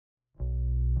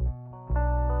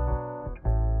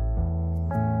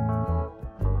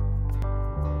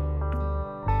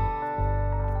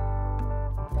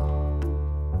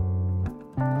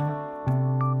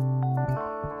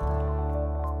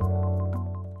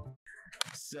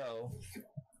So.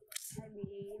 I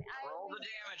mean, roll the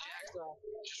damage, Axel.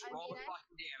 Just roll the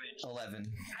fucking damage. 11.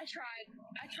 I tried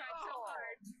so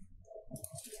hard.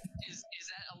 Is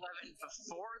that 11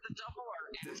 before the double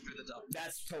or after the double?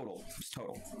 That's total. It's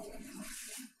total.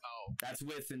 Oh. That's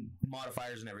with and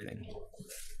modifiers and everything.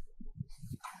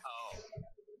 Oh.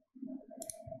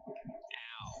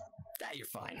 Ow. That you're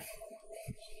fine. Am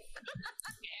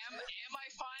I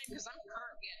fine? Because I'm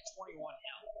currently at 21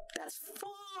 health. That's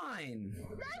fine. That's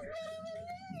better than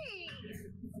me.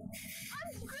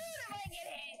 I'm screwed if I get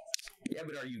hit. Yeah,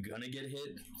 but are you gonna get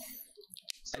hit?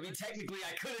 I mean, technically,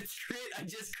 I could have crit. I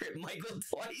just crit Michael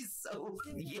twice, so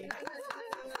yeah.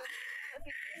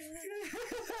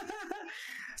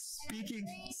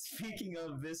 Speaking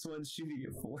of this one shooting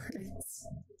at Florence.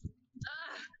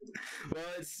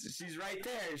 Well, she's right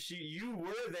there. You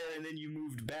were there, and then you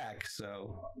moved back.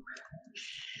 So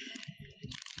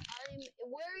I'm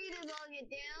worried as I'll get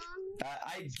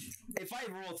down. If I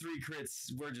roll 3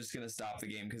 crits, we're just gonna stop the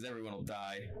game because everyone will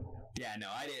die. Yeah, no,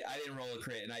 I didn't roll a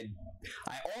crit, and I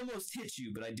almost hit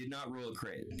you, but I did not roll a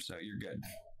crit, so you're good.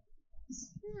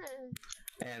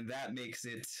 And that makes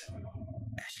it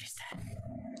Ashley's turn.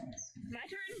 My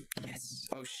turn? Yes.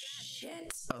 Oh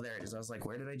shit. Oh, there it is. I was like,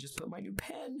 where did I just put my new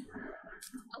pen?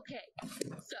 Okay,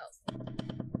 so I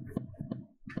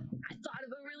thought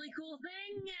of a really cool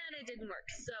thing and it didn't work.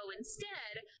 So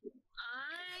instead,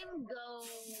 I'm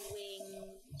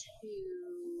going to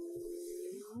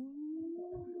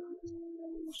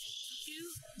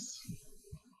shoot.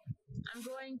 I'm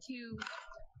going to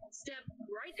step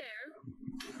right there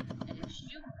and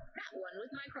shoot that one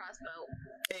with my crossbow.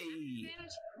 Hey.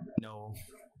 No.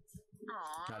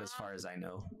 Aww. Not as far as I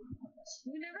know.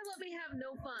 You never let me have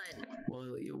no fun.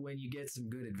 Well, when you get some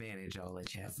good advantage, I'll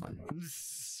let you have fun.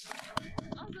 Also,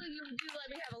 you do let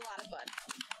me have a lot of fun.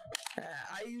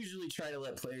 I usually try to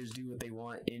let players do what they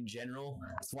want in general.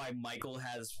 That's why Michael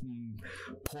has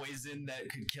poison that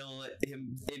could kill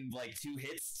him in like 2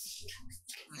 hits.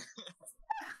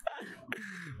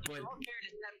 But all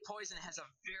fairness, that poison has a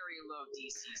very low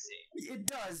DC save. It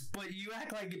does, but you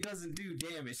act like it doesn't do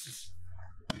damage.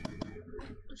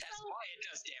 That's why it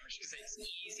does damage, because it's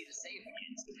easy to save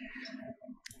against.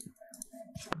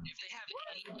 If they have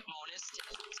any bonus to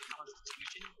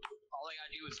Constitution, all they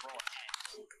gotta do is roll a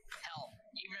 10. Hell,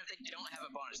 even if they don't have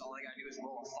a bonus, all they gotta do is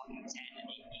roll a fucking 10 and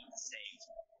they need to save.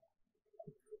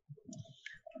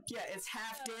 Yeah, it's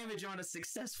half damage on a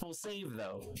successful save,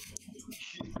 though.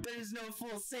 There's no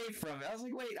full save from it. I was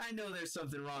like, wait, I know there's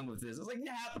something wrong with this. I was like,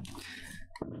 nah.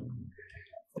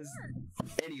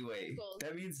 Anyway,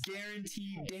 that means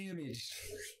guaranteed damage.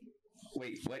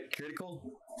 Wait, what? Critical?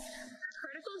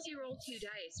 Criticals, you roll 2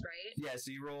 dice, right? Yeah,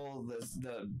 so you roll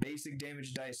the basic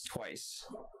damage dice twice.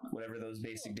 Whatever those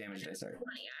basic damage dice are. 20.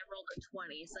 I rolled a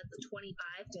 20, so that's a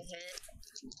 25 to hit.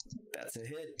 That's a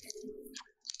hit.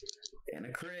 And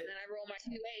a crit. And then I roll my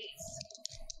 2 8s.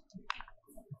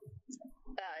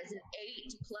 It's an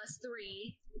 8 plus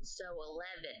 3, so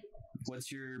 11.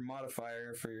 What's your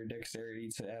modifier for your dexterity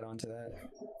to add on to that?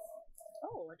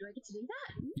 Oh, do I get to do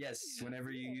that? Yes,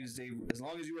 whenever you used as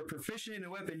long as you were proficient in a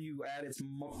weapon, you add its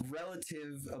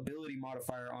relative ability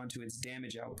modifier onto its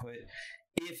damage output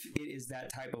if it is that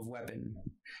type of weapon.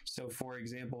 So, for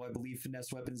example, I believe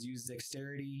finesse weapons use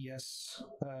dexterity. Yes,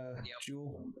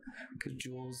 Jewel, because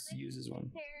Jules uses one.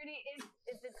 Dexterity,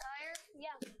 if it's higher,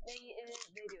 yeah, they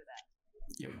do that.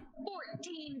 Yep.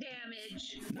 14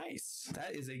 damage. Nice.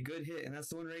 That is a good hit, and that's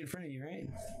the one right in front of you, right?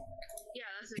 Yeah,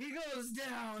 that's He goes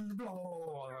down. Blah, blah,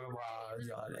 blah, blah.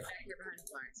 back here behind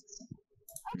Florence.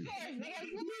 Of course,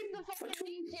 because this is the fucking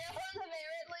detail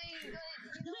apparently.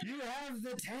 You have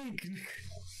the tank.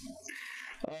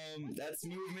 That's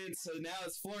movement. So now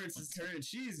it's Florence's turn, and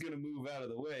she's gonna move out of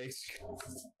the way.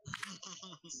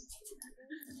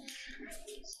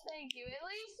 Thank you. At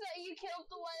least you killed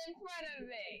the one in front of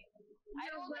me. I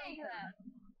will take that.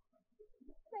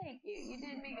 Thank you. You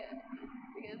did me good.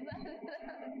 Because that's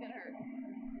gonna hurt.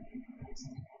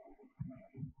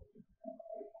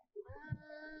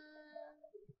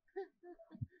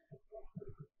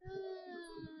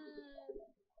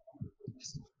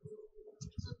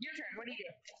 Your turn. What do you do?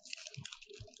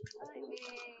 I mean,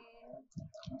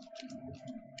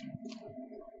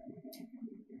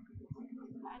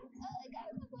 I got a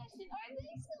question. Are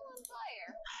they still on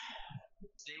fire?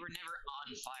 They were never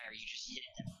on fire, you just hit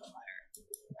them on fire.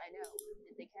 I know.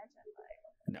 Did they catch on fire?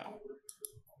 No.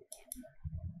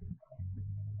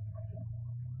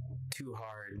 Too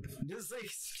hard. Just like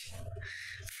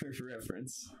for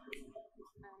reference. I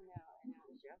know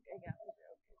the joke. I got the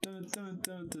joke. Dun, dun,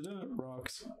 dun, dun, dun.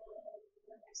 Rocks.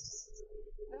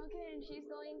 Okay, and she's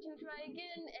going to try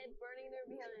again at burning their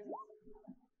behind.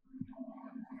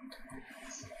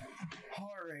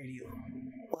 Alrighty.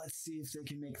 Let's see if they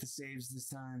can make the saves this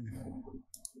time.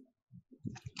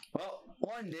 Well,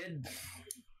 one did.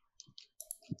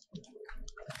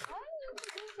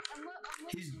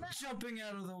 He's jumping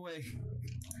out of the way.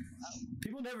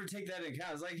 People never take that into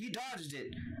account. It's like, he dodged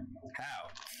it. How?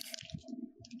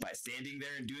 By standing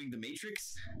there and doing the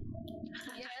Matrix?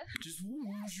 Yes. Just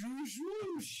whoosh, whoosh,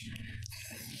 whoosh.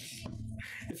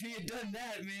 If he had done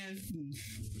that, man,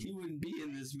 he wouldn't be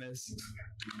in this mess.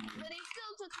 But he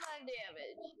still took 5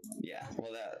 damage. Yeah,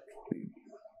 well, that...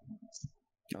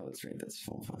 Oh, that's right, that's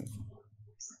full 5. Yeah,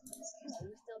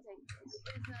 you still take... It's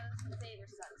not a save or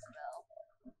suck spell.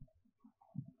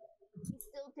 He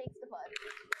still takes the 5.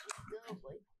 Still,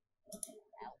 like...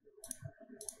 Ow.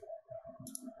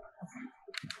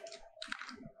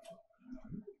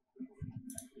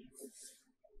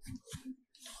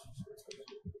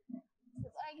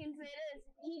 If I can say this,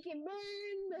 he can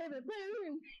burn, baby,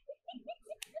 burn!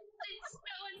 It's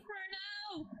no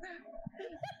inferno!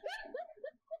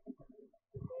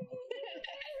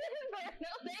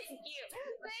 No, thank you.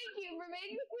 Thank you for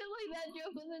making me feel like that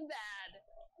joke wasn't bad.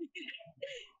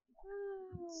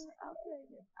 I'll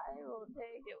take it. I will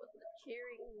take it with a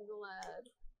cheering glad.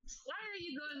 Why are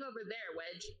you going over there,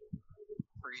 Wedge?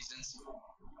 Reasons.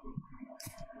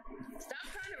 Stop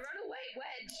trying to run away,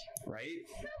 Wedge. Right?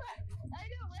 I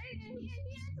know, right? And he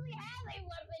actually has a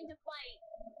weapon to fight.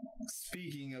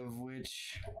 Speaking of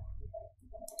which...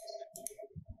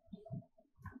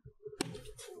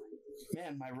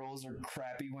 Man, my rolls are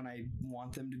crappy when I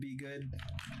want them to be good. And,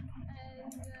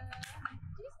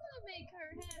 she's gonna make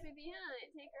her happy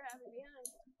behind. Take her happy behind.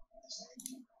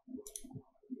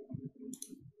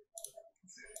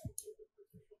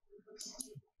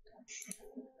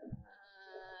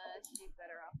 She's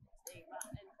better off staying in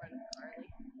front of Carly.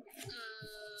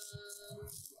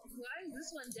 Why is this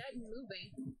one dead and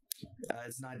moving?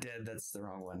 It's not dead, that's the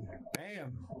wrong one.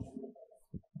 Bam!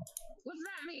 What does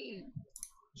that mean?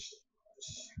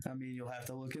 I mean, you'll have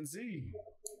to look and see.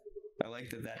 I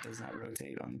like that that does not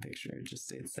rotate on the picture, it just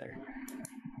stays there.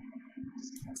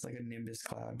 It's like a nimbus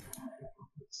cloud.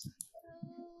 Can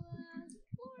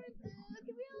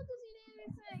we all just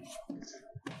unanimously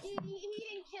say he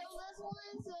didn't kill this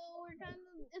one, so we're kind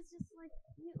of, it's just like,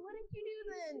 what did you do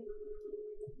then?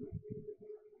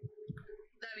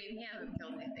 I mean, he hasn't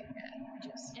killed anything yet. I know.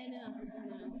 Just saying, I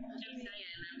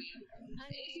mean,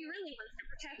 if he really wants to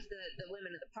protect the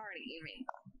women of the party,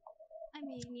 I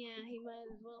mean, yeah, he might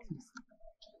as well just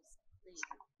kill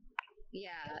something.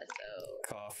 yeah, so...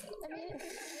 Cough. I mean, at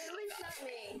least not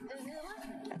me. Let's be more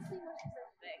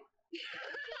specific.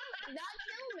 Not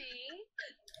kill me.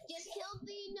 Just kill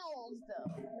the gnolls,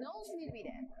 though. Gnolls need to be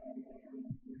dead.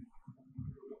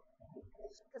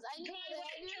 Because I know that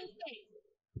I do.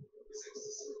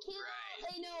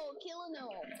 Kill a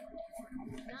gnoll.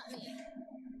 Not me.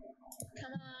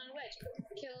 Come on, Wedge.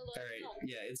 Kill the Alright,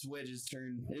 yeah, it's Wedge's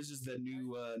turn. It's just the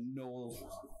new knoll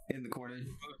in the corner. Move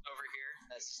over here.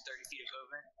 That's 30 feet of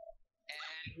movement.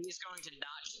 And he's going to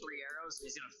notch 3 arrows, and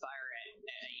he's going to fire at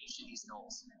each of these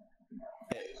gnolls.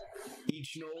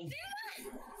 Each knoll? Yep.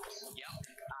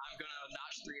 I'm going to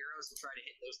notch 3 arrows and try to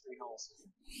hit those 3 gnolls.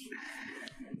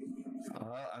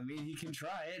 I mean, he can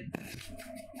try it. I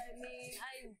mean,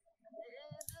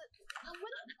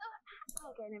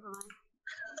 okay, never mind.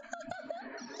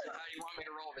 So how do you want me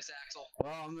to roll this, Axel?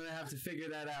 Well, I'm gonna have to figure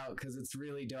that out because it's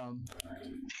really dumb.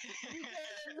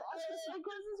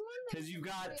 Because you've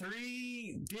got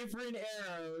 3 different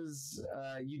arrows.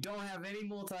 You don't have any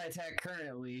multi-attack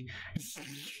currently.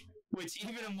 Which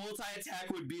even a multi-attack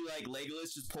would be like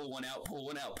Legolas, just pull one out, pull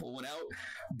one out, pull one out.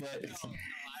 But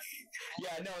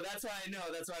yeah, no, that's why I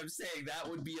know. That's why I'm saying that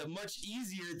would be a much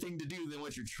easier thing to do than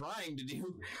what you're trying to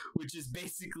do, which is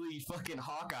basically fucking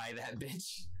Hawkeye that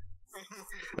bitch.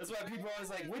 That's why people are always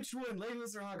like, which one,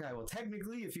 Legolas or Hawkeye? Well,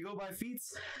 technically, if you go by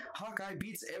feats, Hawkeye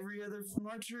beats every other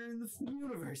archer in the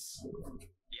universe.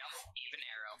 Yep, even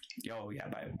arrow. Oh, yeah,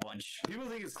 by a bunch. People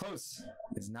think it's close.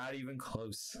 It's not even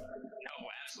close. No,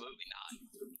 absolutely not.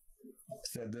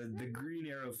 So the green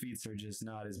arrow feats are just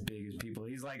not as big as people.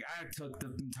 He's like, I took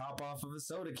the top off of a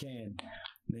soda can.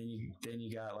 Then you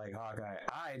got like Hawkeye.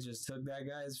 I just took that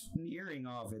guy's earring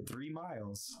off at 3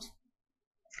 miles.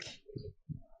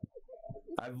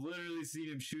 I've literally seen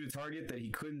him shoot a target that he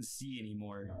couldn't see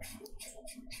anymore.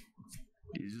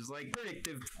 He's just like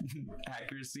predictive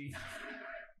accuracy.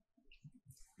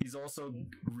 He's also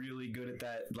really good at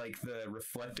that, like the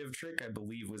reflective trick, I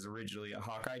believe was originally a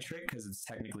Hawkeye trick because it's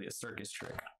technically a circus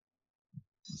trick.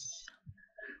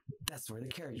 That's where the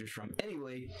character's from.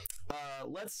 Anyway,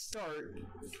 let's start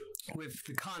with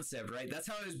the concept, right? That's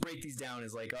how I always break these down,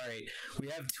 is like, all right, we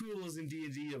have tools in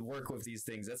D&D to work with these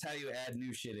things. That's how you add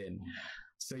new shit in.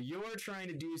 So you're trying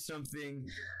to do something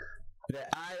that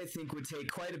I think would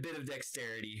take quite a bit of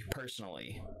dexterity,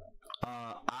 personally.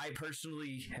 I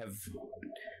personally have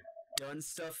done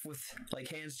stuff with like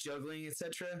hands juggling,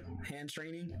 etc., hand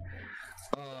training.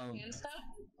 And stuff?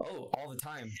 Oh, all the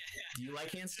time. Do you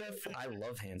like hand stuff? I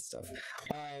love hand stuff.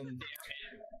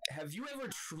 Have you ever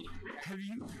have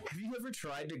you ever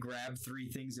tried to grab 3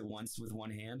 things at once with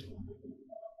one hand?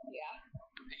 Yeah.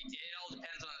 It all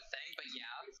depends on the thing, but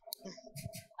yeah.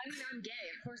 I mean, I'm gay.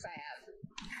 Of course I have.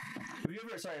 Have you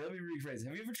ever? Sorry, let me rephrase.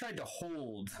 Have you ever tried to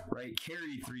hold, right?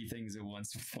 Carry 3 things at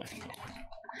once with one hand?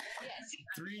 Yes.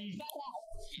 3.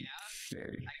 Yeah.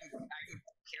 Very. I can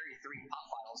carry 3 pop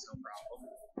bottles, no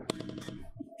problem.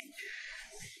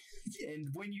 And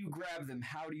when you grab them,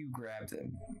 how do you grab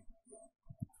them?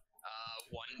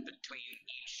 One between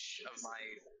each of my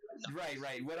numbers.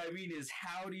 Right. What I mean is,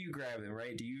 how do you grab them,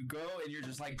 right? Do you go and you're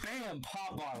just like, bam,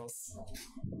 pop bottles?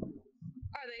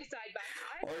 Are they side by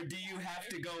side? Or do you have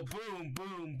to go boom,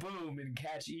 boom, boom, and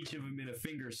catch each of them in a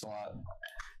finger slot?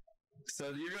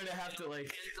 So you're going to have to, like...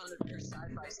 Depends on if they're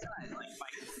side by side. Like,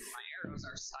 my arrows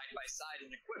are side by side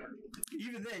in a quiver.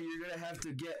 Even then, you're going to have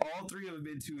to get all 3 of them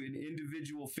into an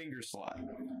individual finger slot.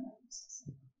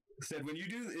 Said when you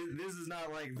do this is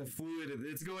not like the fluid,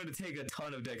 it's going to take a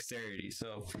ton of dexterity,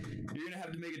 so you're gonna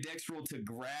have to make a dex roll to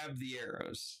grab the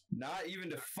arrows, not even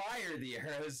to fire the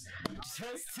arrows,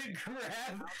 just to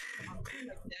grab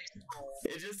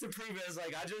it, just to prove it. As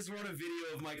like, I just want a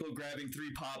video of Michael grabbing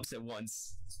 3 pops at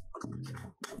once,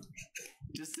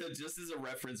 just as a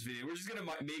reference video. We're just gonna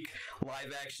make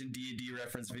live action D&D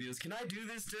reference videos. Can I do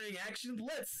this during action?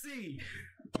 Let's see.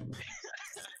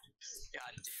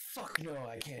 God. Fuck no,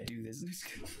 I can't do this.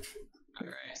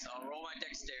 Alright, so I'll roll my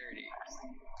dexterity.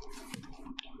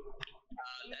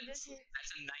 That's a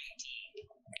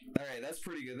 19. Alright, that's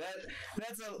pretty good.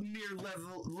 That's a near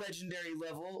legendary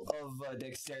level of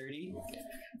dexterity.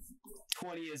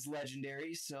 20 is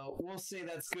legendary, so we'll say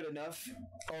that's good enough.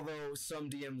 Although some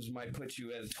DMs might put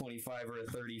you at a 25 or a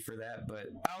 30 for that, but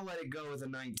I'll let it go with a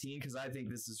 19 because I think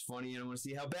this is funny and I want to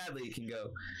see how badly it can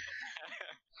go.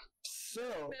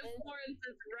 So,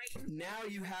 now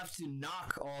you have to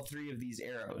knock all 3 of these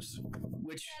arrows,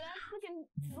 which,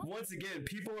 once again,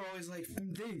 people are always like,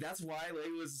 dang, that's why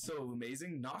Lay was so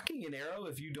amazing. Knocking an arrow,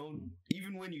 if you don't,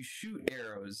 even when you shoot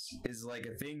arrows, is like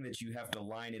a thing that you have to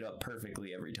line it up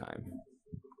perfectly every time.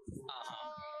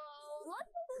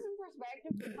 Let's put this in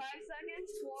perspective for 5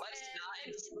 seconds.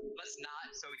 Let's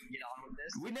not, so we can get on with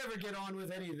this. We never get on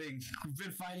with anything. We've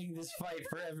been fighting this fight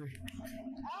forever.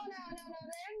 Oh, no.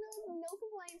 There's no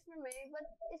complaints from me, but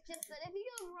it's just that if he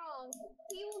goes wrong,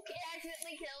 he will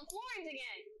accidentally kill Florence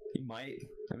again. He might.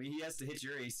 I mean, he has to hit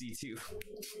your AC, too.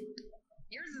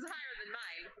 Yours is higher than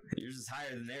mine. Yours is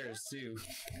higher than theirs, too.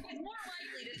 He's more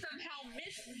likely to somehow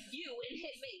miss you and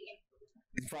hit me.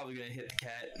 He's probably gonna hit the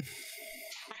cat.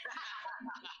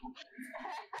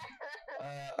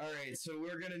 Alright, so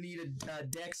we're gonna need a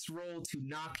dex roll to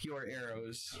knock your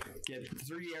arrows. Get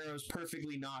 3 arrows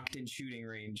perfectly knocked in shooting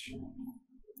range.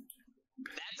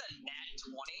 That's a nat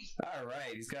 20.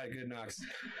 Alright, he's got good knocks.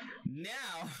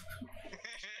 Now,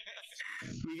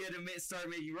 we get to start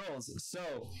making rolls.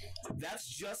 So, that's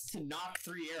just to knock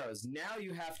 3 arrows. Now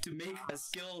you have to make a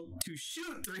skill to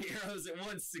shoot 3 arrows at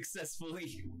once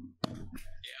successfully.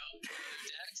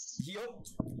 Yup.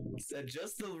 Said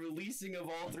just the releasing of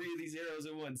all 3 of these arrows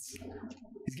at once.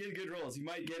 He's getting good rolls. He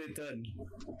might get it done.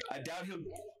 I doubt he'll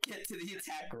get to the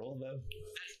attack roll, though.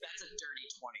 That's a dirty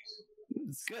 20.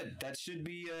 It's good. That should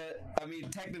be, I mean,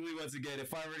 technically, once again,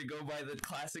 if I were to go by the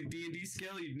classic D&D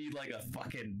skill, you'd need like a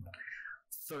fucking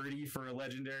 30 for a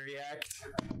legendary act.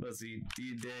 Let's see.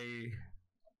 D&D,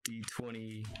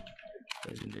 D20,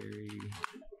 legendary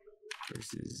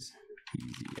versus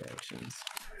easy actions.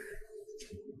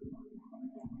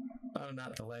 Oh,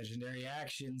 not the legendary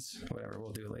actions. Whatever,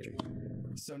 we'll do it later.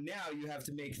 So now you have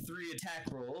to make 3 attack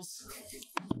rolls.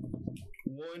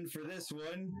 1 for this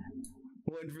one,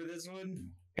 1 for this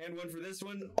one, and 1 for this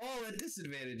one, all at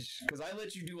disadvantage. Because I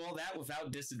let you do all that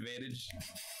without disadvantage.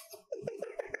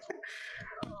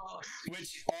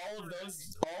 Which all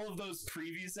of those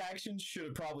previous actions should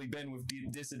have probably been with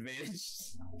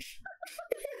disadvantage.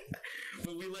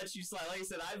 But we let you slide. Like I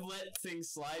said, I've let things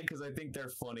slide because I think they're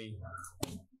funny.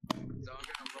 So I'm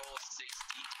gonna roll 6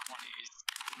 d20s.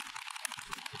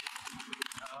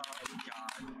 Oh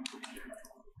god.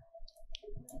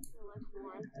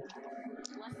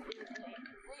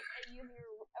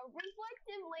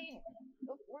 Reflectively,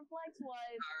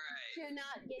 reflex-wise, Alright. to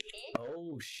not get hit.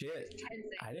 Oh shit!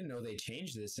 I didn't know they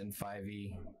changed this in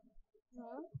 5e.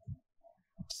 Huh?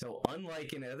 So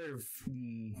unlike in other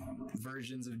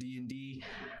versions of D&D,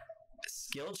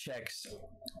 skill checks,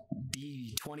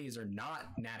 D20s are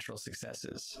not natural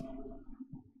successes.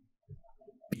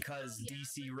 Because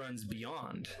DC runs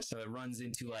beyond. So it runs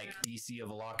into like DC of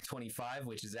a lock 25,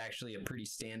 which is actually a pretty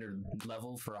standard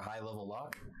level for a high level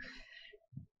lock.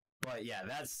 But yeah,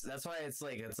 that's why it's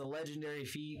like, it's a legendary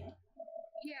feat.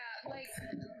 Yeah, like for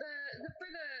the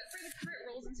crit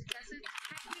rolls and successes,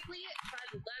 technically by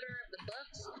the letter of the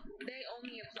books, they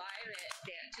only apply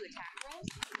to attack rolls.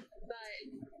 But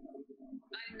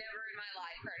I've never in my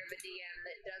life heard of a DM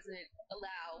that doesn't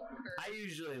allow. I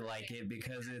usually like it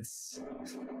because it's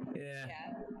yeah.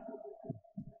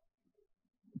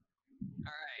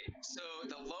 All right, so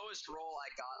the lowest roll I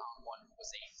got on one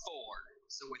was a 4.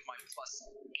 So with my plus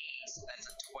 8, that's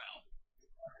a 12.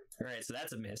 All right, so that's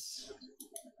a miss.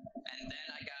 And then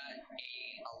I got a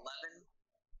 11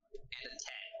 and a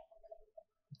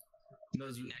 10.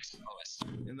 Those Next lowest.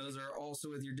 And those are also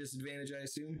with your disadvantage, I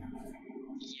assume?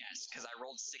 Yes, because I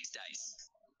rolled 6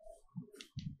 dice.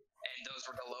 And those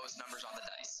were the lowest numbers on the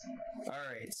dice. All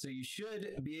right, so you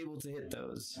should be able to hit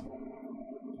those. All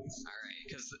right,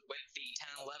 because with the 10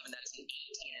 and 11, that's an 18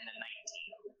 and a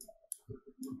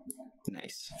 19.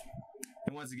 Nice.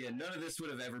 And once again, none of this would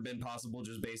have ever been possible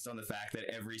just based on the fact that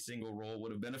every single roll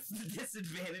would have been a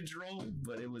disadvantage roll,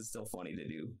 but it was still funny to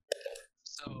do.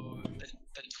 So the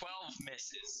 12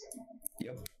 misses.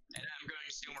 Yep. And I'm going to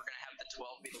assume we're going to have the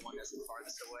 12 be the one that's the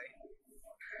farthest away.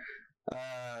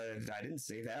 I didn't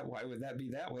say that. Why would that be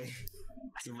that way?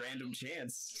 It's a random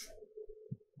chance.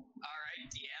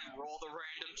 Alright, DM, roll the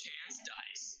random chance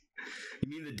dice. You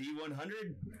mean the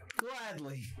D100?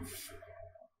 Gladly.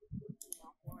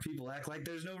 People act like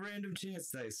there's no random chance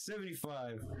dice.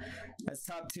 75. That's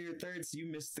top tier third, so you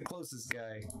missed the closest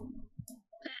guy.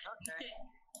 Okay.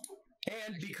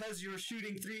 And because you're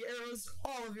shooting 3 arrows,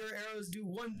 all of your arrows do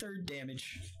 1/3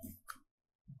 damage.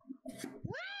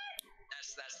 What?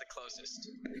 That's the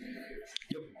closest.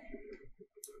 Yep.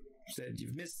 Said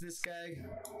you've missed this guy,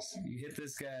 so you hit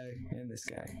this guy, and this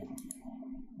guy.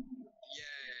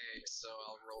 Yay, so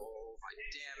I'll roll my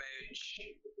damage.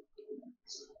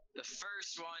 The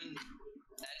first one,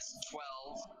 that's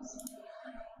 12.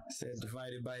 Said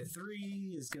divided by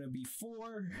 3 is gonna be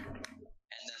 4.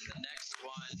 And then the next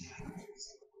one,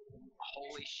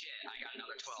 holy shit, I got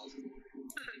another 12.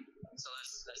 So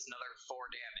that's another 4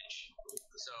 damage.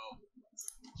 So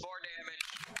 4 damage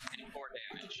and 4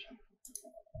 damage.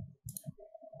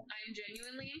 I'm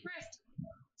genuinely impressed.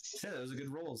 Yeah, those are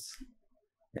good rolls.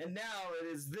 And now it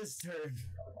is this turn.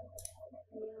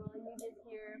 You just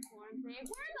hear Florence say,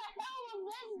 where the hell was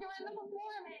this during the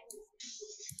performance?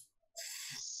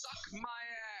 Suck my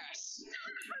ass!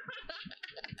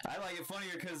 I like it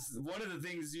funnier because one of the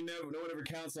things no one ever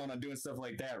counts on doing stuff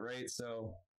like that, right?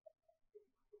 So.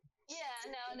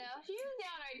 Yeah, no. She was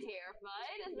downright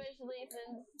terrified, especially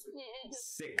since it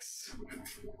just... 6.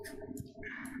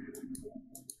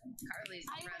 Carly's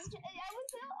I impressed.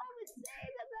 would say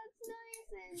that that's nice,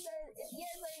 and that,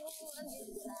 yes, I will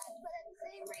understand that, but at the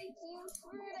same rate, you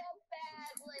screwed up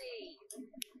badly.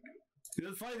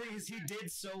 The funny thing is he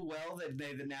did so well that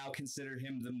they now consider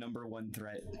him the number 1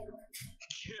 threat.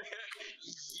 Yay!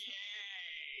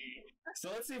 So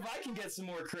let's see if I can get some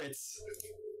more crits.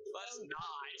 Let's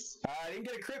not. I didn't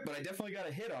get a crit, but I definitely got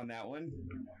a hit on that one.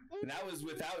 And that was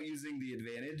without using the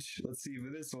advantage. Let's see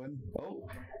for this one. Oh.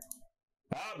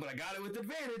 But I got it with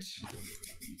advantage.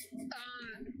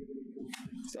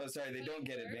 So sorry, they don't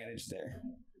get advantage there.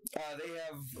 They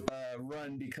have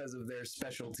run because of their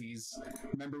specialties.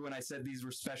 Remember when I said these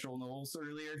were special knolls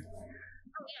earlier?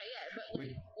 Oh, yeah, but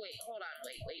wait, hold on,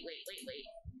 wait.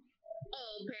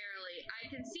 Oh, barely. I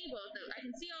can see both of them. I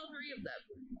can see all 3 of them.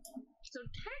 So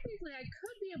technically, I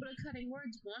could be able to cutting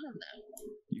words one of them.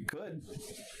 You could.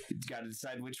 You got to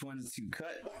decide which ones to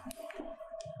cut.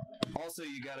 Also,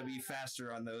 you got to be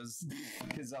faster on those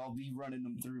because I'll be running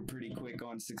them through pretty quick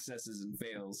on successes and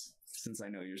fails since I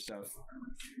know your stuff.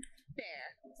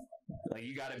 Fair. Like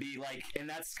you got to be like, and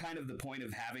that's kind of the point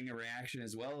of having a reaction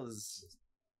as well as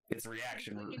it's a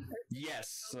reaction.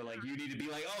 Yes. So like you need to be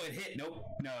like, oh, it hit. Nope.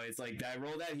 No, it's like, did I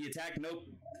roll that? He attacked. Nope.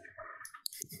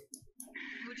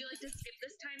 Would you like to skip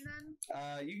this time then?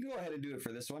 You can go ahead and do it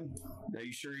for this one. Are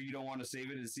you sure you don't want to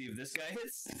save it and see if this guy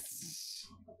hits?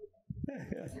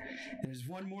 There's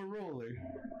one more roller.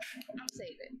 I'll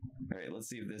save it. Alright, let's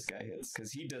see if this guy hits,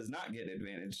 because he does not get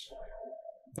advantage.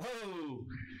 Oh!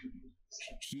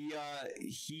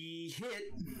 He hit.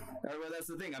 Or well, that's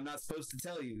the thing. I'm not supposed to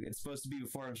tell you. It's supposed to be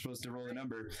before I'm supposed to roll a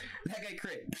number. That guy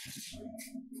crit.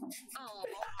 Oh,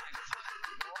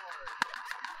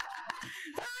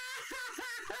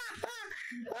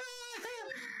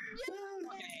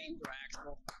 Fucking hate you,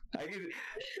 Axel. I can. No.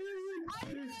 I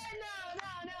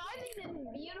think this is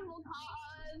beautiful.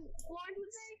 Florence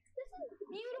would say this is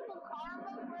beautiful karma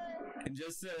for. And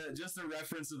just a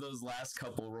reference of those last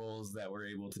couple rolls that we're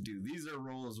able to do. These are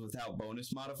rolls without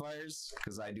bonus modifiers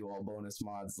because I do all bonus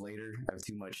mods later. I have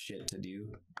too much shit to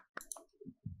do.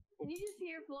 And you just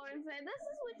hear Florence say, "This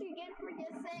is what you get for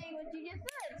just saying what you just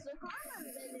said." So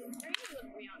karma's been intrigued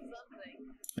with me on something.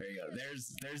 There you go.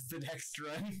 There's the next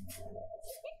run.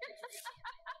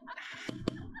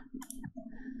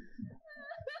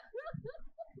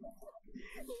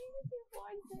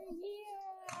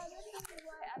 Yeah, this is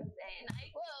what I'm saying. I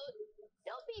quote,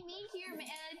 "Don't be mean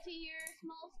to your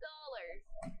small scholars."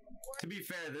 To be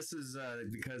fair, this is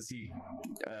because he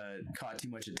caught too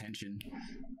much attention.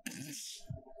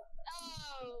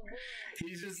 Oh, boy.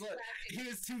 He's just like, he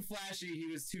was too flashy. He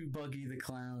was too Buggy the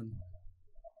Clown.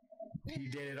 He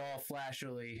did it all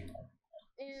flashily.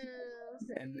 Ew,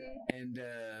 And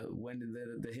when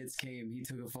the hits came, he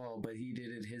took a fall, but he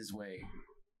did it his way.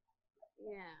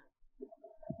 yeah.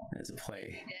 As a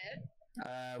play. did?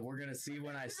 We're gonna see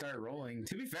when I start rolling.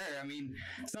 To be fair, I mean,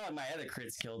 it's not like my other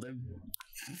crits killed him.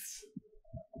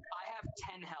 I have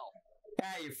 10 health.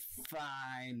 Yeah, you're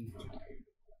fine.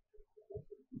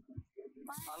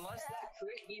 Unless that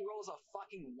crit, he rolls a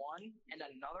fucking 1 and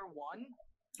another 1?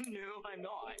 No, I'm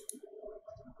not.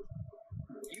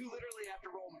 You literally have to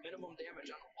roll minimum damage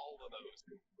on all of those.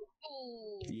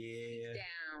 Oh, Yeah.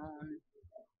 down.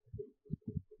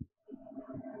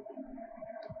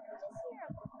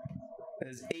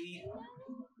 There's 8.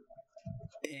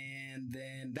 And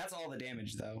then that's all the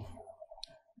damage though.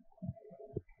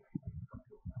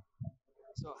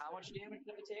 So how much damage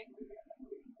did it take?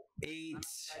 8,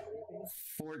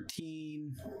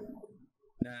 14.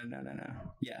 No.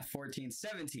 Yeah, 14,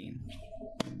 17.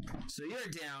 So you're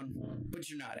down, but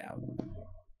you're not out.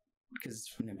 Because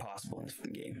it's impossible in this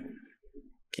game.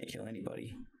 Can't kill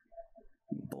anybody.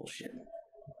 Bullshit.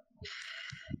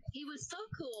 He was so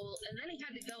cool, and then he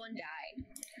had to go and die.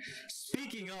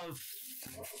 Speaking of,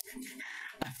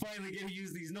 I finally get to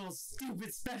use these no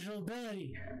stupid special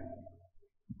ability.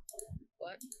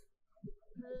 What?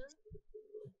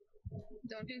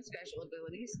 Don't do special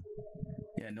abilities.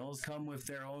 Yeah, Gnolls come with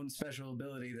their own special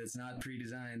ability that's not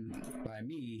pre-designed by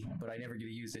me, but I never get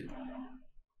to use it.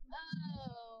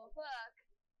 Oh,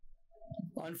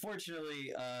 fuck.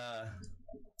 Unfortunately,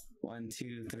 1,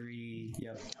 2, 3,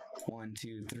 yep. 1,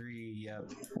 2, 3, yep.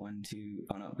 1, 2,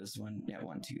 oh no, this one, yeah,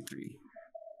 1, 2, 3.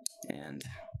 And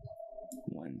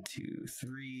 1, 2,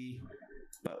 3,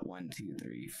 but 1, 2,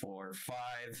 3, 4, 5,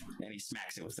 and he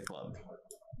smacks it with the club.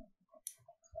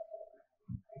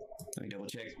 Let me double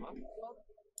check.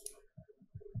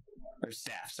 Or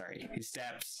staff, sorry. He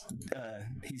stabs,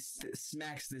 he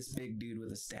smacks this big dude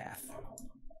with a staff.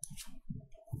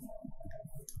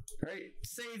 Right,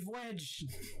 save Wedge!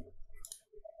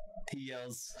 He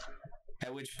yells,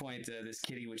 at which point this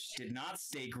kitty, which did not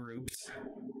stay grouped,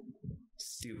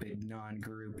 stupid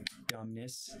non-group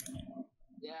dumbness.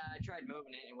 Yeah, I tried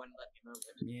moving it, it wouldn't let me move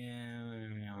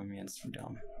it. Yeah, I mean, it's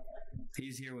dumb.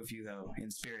 He's here with you though,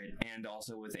 in spirit, and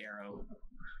also with Arrow.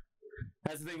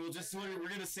 That's the thing. We're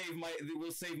gonna save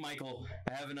we'll save Michael.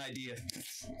 I have an idea.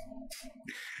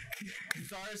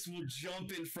 Catharis will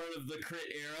jump in front of the crit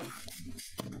arrow.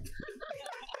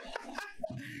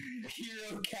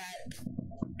 Hero cat.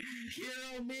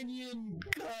 Hero minion.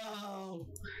 Go.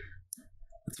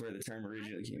 That's where the term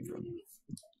originally came from.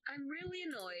 I'm really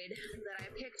annoyed that I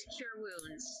picked Cure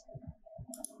Wounds.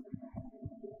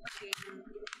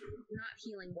 Not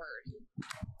healing word.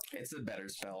 It's a better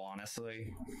spell, honestly.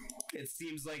 It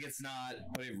seems like it's not,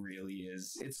 but it really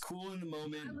is. It's cool in the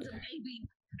moment.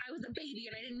 I was a baby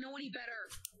and I didn't know any better.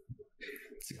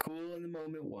 It's a cool in the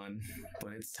moment one,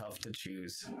 but it's tough to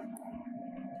choose.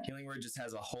 Healing word just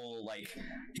has a whole, like,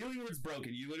 healing word's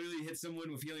broken. You literally hit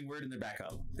someone with healing word and they're back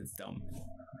up. It's dumb.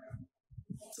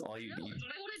 That's all you No, need. that's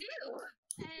what I want to do.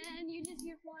 And you just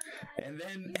hear Florence.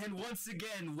 And once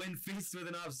again, when faced with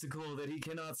an obstacle that he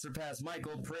cannot surpass,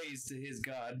 Michael prays to his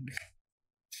god.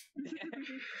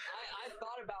 I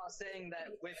thought about saying that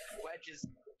with Wedge's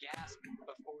gasp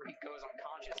before he goes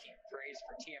unconscious, he prays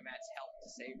for Tiamat's help to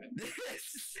save him.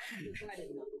 I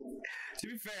didn't know. To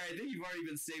be fair, I think you've already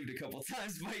been saved a couple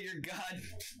times by your god.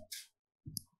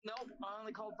 Nope, I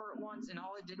only called for it once, and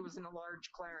all it did was an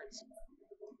enlarge Clarence.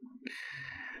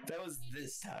 That was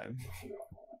this time.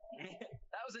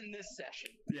 That was in this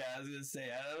session. Yeah, I was gonna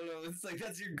say, I don't know. It's like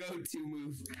that's your go-to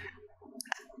move.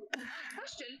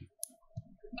 Question: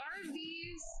 are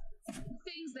these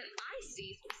things that I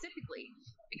see specifically,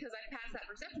 because I passed that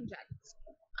perception check?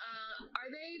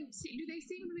 Do they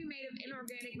seem to be made of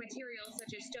inorganic materials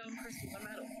such as stone, crystal, or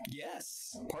metal?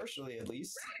 Yes, partially at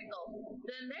least. Radical.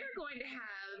 Then they're going to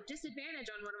have disadvantage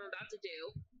on what I'm about to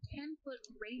do. 10-foot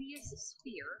radius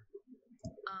sphere.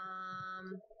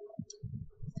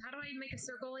 How do I make a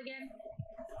circle again?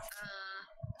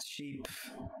 Sheep.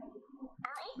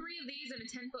 Are all three of these in a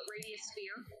 10-foot radius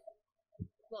sphere?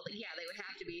 Well, yeah, they would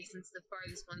have to be since the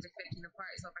farthest ones are 15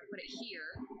 apart. So if I put it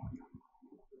here.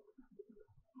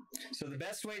 So the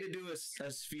best way to do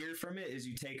a sphere from it is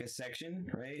you take a section,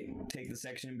 right? Take the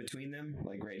section between them,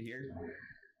 like right here,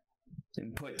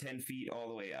 and put 10 feet all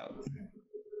the way out.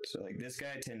 So like this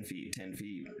guy, 10 feet, 10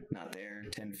 feet, not there,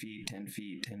 10 feet, 10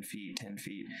 feet, 10 feet, 10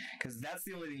 feet. Because that's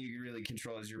the only thing you can really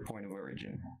control is your point of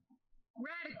origin.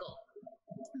 Radical.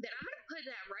 Then I'm going to put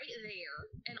that right there,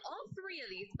 and all three of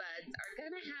these buds are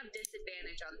going to have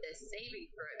disadvantage on this saving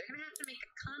throw. They're going to have to make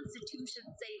a Constitution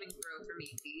saving throw for me,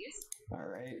 please. All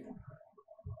right.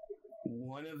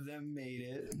 One of them made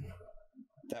it.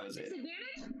 That was it.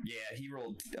 Disadvantage? Yeah, he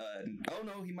rolled. Oh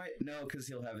no, he might no, because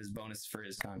he'll have his bonus for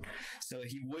his con. So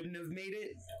he wouldn't have made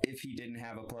it if he didn't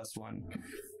have a +1,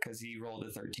 because he rolled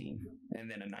a 13 and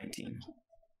then a 19.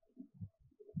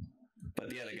 But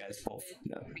the other guys both.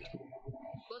 No.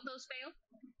 Both those fail?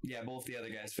 Yeah, both the other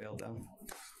guys failed though.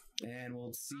 And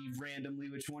we'll see randomly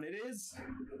which one it is.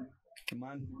 Come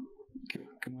on.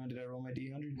 Come on, did I roll my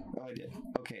D100? Oh, I did.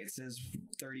 Okay, it says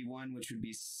 31, which would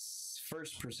be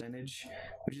first percentage,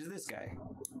 which is this guy.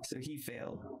 So he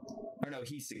failed. Or no,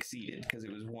 he succeeded, because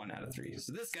it was 1 out of 3.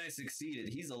 So this guy succeeded.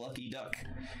 He's a lucky duck.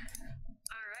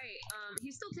 Alright,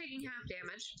 he's still taking half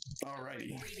damage.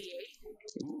 Alrighty.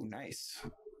 3d8. Ooh, nice.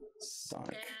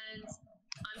 Sonic. And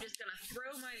I'm just gonna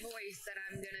throw my voice and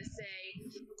I'm gonna say,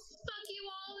 fuck you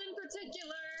all in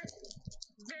particular,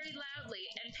 very loudly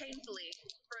and painfully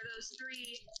for those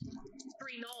three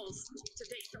gnolls to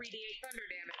take 3d8 thunder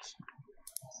damage.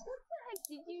 What the heck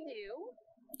did you do?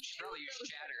 You should probably use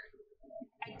shatter.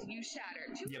 I use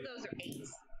shatter. Two of those are 8s.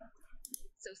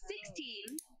 So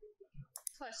 16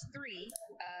 plus 3,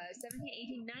 17,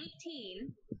 18,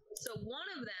 19. So one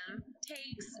of them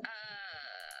takes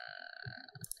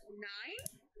 9?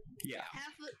 Yeah.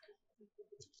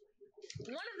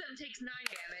 One of them takes 9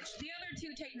 damage. The other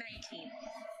 2 take 19.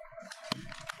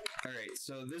 All right,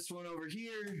 so this one over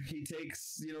here, he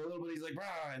takes, a little bit, he's like,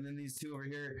 rah, and then these two over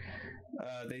here,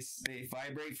 they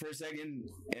vibrate for a second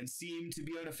and seem to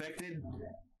be unaffected,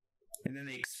 and then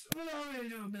they explode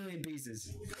into a million pieces.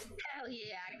 Hell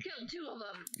yeah, I killed 2 of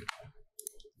them.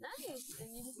 Nice. And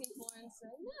you just see Florence say,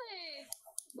 nice.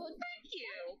 Well, thank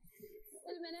you.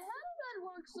 Wait a minute, how does that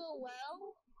work so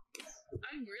well?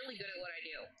 I'm really good at what I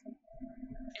do.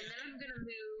 And then I'm gonna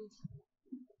move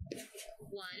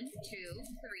 1, 2,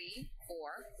 3,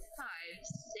 4, 5,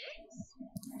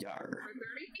 6 Yar. for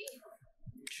 30 feet.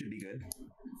 Should be good.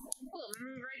 Cool, I'm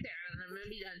gonna move right there and I'm gonna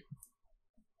be done.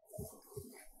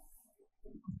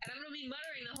 And I'm gonna be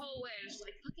muttering the whole way, just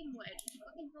like, fucking wedge,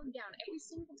 fucking throw him down every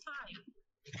single time.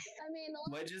 I mean,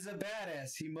 Wedge is a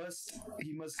badass. He must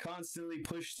constantly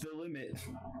push the limit.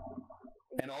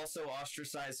 And also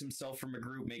ostracize himself from a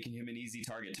group, making him an easy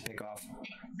target to pick off.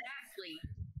 Exactly.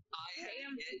 I had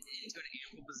to get into an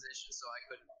ample position so I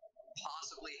could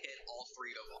possibly hit all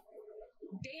 3 of them.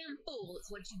 Damn fool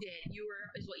is what you did.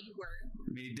 Is what you were.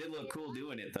 I mean, he did look cool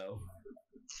doing it, though.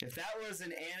 If that was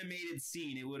an animated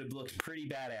scene, it would have looked pretty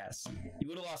badass. You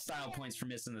would have lost style points for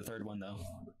missing the third one, though.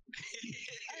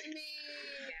 I mean...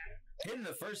 Hitting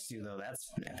the first 2, though, that's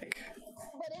epic.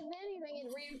 But if anything, it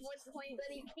reinforced the point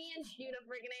that he can shoot a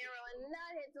freaking arrow and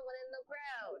not hit someone in the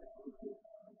crowd.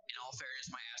 In all fairness,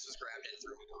 my ass was grabbed and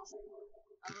threw me off.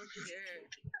 Oh, sure.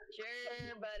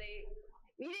 Sure, buddy.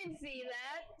 We didn't see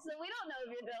that, so we don't know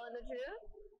if you're telling the truth.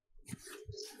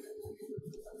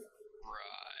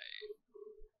 Right.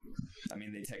 I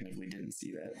mean, they technically didn't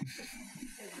see that.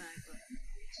 Exactly.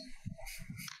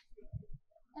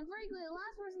 And frankly, the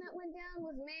last person that went down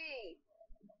was me.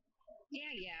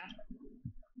 Yeah.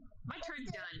 My turn's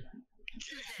done.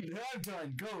 I'm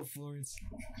done. Go, Florence.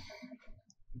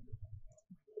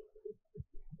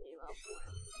 Gave up.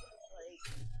 Like,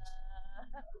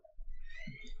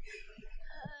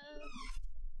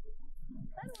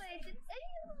 by the way, did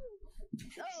anyone...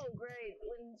 Oh, great.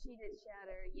 When she did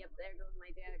shatter, yep, there goes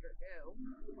my dagger, too.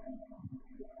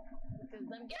 Because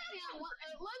I'm guessing...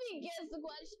 let me guess the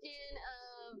question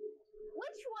of...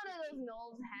 Which one of those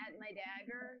gnolls had my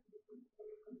dagger?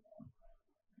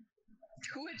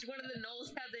 Which one of the gnolls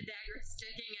had the dagger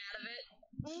sticking out of it?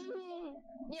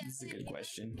 Yes. That's a good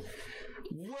question.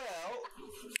 Well,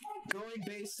 going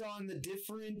based on the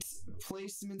different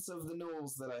placements of the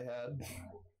gnolls that I had,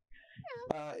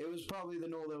 it was probably the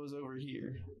gnoll that was over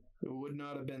here. It would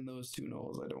not have been those two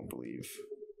gnolls, I don't believe.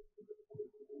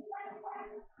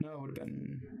 No, it would have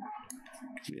been...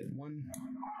 We had 1,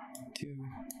 2,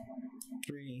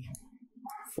 3,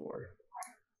 4.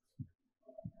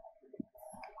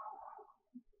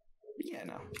 Yeah,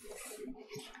 no.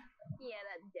 Yeah,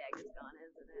 that dagger's gone,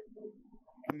 isn't it?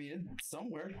 I mean, it's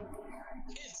somewhere. I'll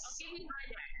give you my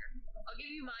dagger. I'll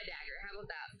give you my dagger. How about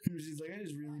that? She's like, I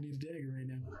just really need a dagger right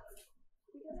now.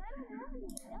 Because I don't have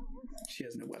anything else. She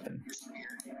has no weapon.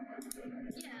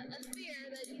 Yeah, a spear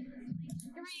that uses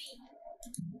 3.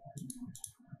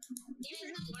 It is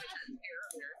not Wanted that spear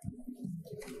earlier.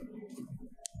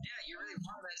 Yeah, you really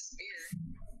wanted that spear.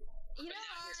 You But know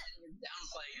now what? you're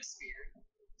downplaying a spear.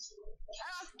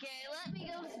 Okay, let me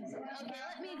go. Okay,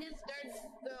 let me just start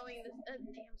throwing this damn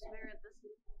spear at this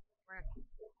frick.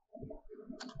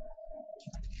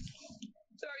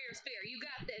 Throw your spear. You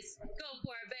got this. Go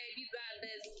for it, babe. You got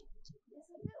this.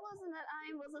 If it wasn't that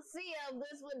I was a sea elf,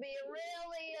 this would be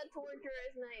really a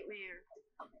torturous nightmare.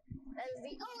 That is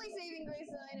the only saving grace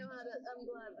that I know how to. I'm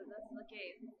glad that that's the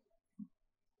case.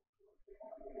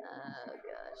 Oh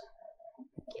gosh.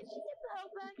 Can she get the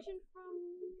help action from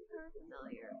her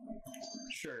familiar?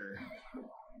 Sure.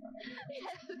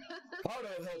 Yes.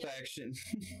 Auto help action.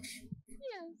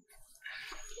 Yes.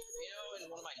 You know,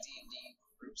 in one of my D&D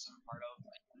groups I'm part of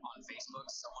on Facebook,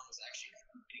 someone was actually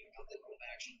complaining about the move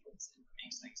action. It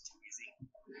makes things too easy.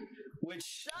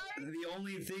 Which, the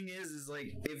only thing is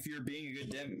like, if you're being a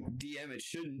good DM, it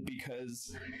shouldn't,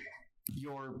 because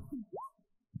your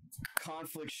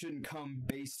conflict shouldn't come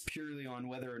based purely on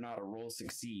whether or not a roll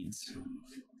succeeds.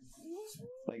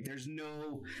 Like, there's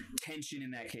no tension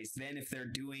in that case. Then if they're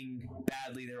doing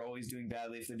badly, they're always doing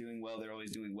badly. If they're doing well, they're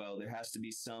always doing well. There has to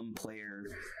be some player,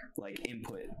 like,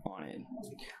 input on it.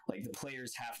 Like, the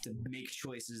players have to make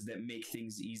choices that make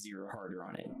things easier or harder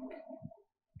on it. Got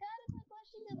a quick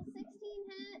question. Does a 16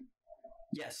 hit?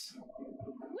 Yes. Woo!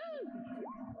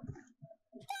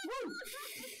 Woo!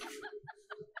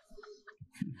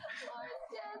 Lord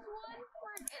does one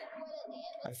frickin' what an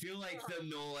damage. I feel like the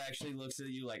Knoll actually looks at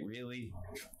you like, really?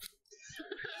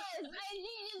 Yes, and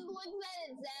she just looks at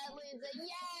it sadly and says,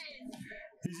 yes!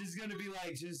 He's just gonna be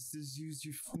like, just use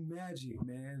your magic,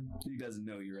 man. He doesn't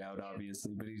know you're out,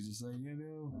 obviously, but he's just like, man.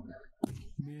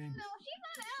 No, she's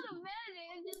not out of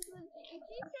magic. It's just that she's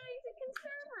trying to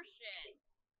conserve her shit.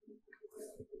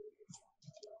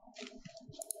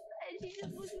 And she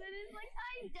just looks at it like,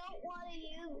 I don't want to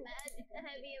use magic, a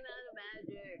heavy amount of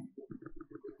magic.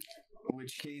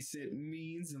 Which case it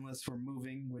means, unless we're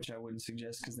moving, which I wouldn't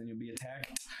suggest because then you'll be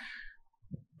attacked.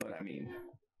 But I mean,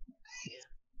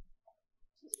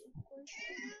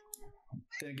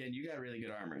 then again, you got really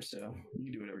good armor, so you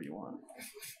can do whatever you want.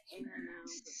 No.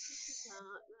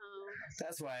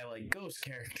 That's why I like ghost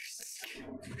characters.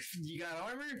 You got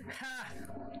armor? Ha!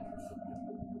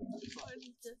 Or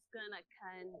just gonna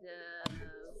kind of.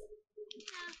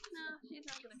 No, she's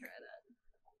not gonna try that.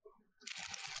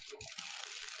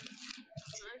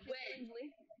 Wait.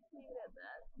 Leave it at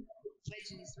that. Wait,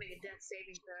 you need to make a death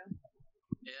saving throw.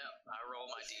 Yeah, I roll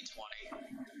my d20.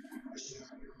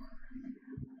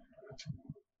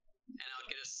 And I'll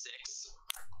get a 6.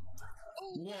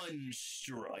 One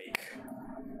strike.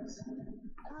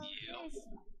 Okay,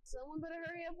 someone better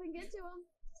hurry up and get to him.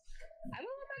 I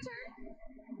will with my turn.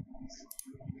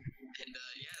 And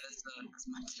yeah, that's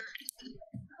my turn.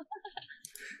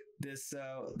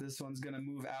 This one's gonna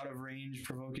move out of range,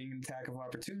 provoking an attack of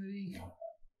opportunity.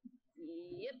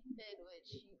 Yep, in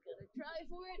which you gonna try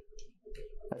for it.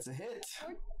 That's a hit.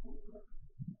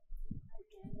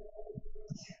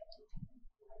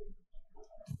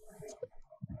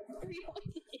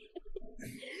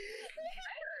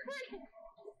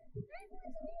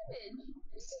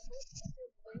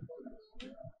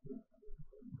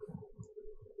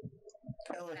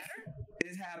 Look,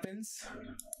 it happens.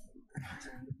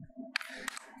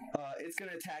 It's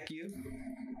gonna attack you.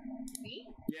 Me?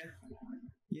 Yeah.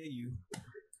 Yeah, you.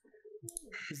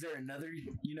 Is there another,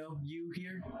 you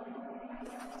here?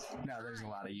 No, there's a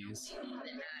lot of yous. I'm guessing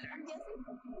he's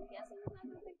not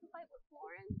gonna pick the fight with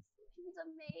Florence. She's a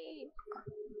maid.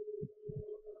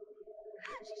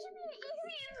 She should be the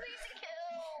easiest thing to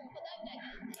kill, but I'm not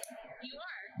gonna say it. You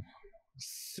are.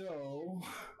 So,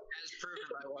 As proven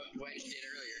by what you did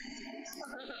earlier.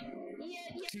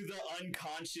 Yeah. to the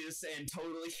unconscious and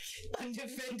totally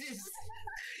undefended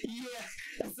Yeah,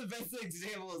 that's the best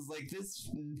example. Is like this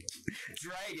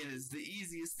dragon is the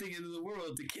easiest thing in the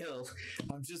world to kill.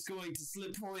 I'm just going to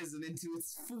slip poison into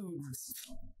its food.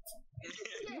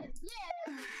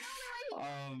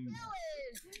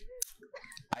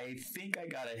 I think I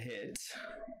got a hit.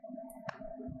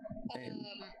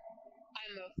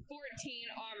 I'm a 14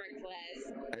 armor class.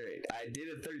 Alright, I did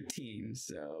a 13,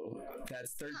 so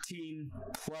that's 13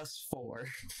 plus 4.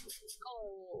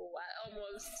 Oh, I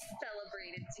almost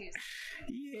celebrated too.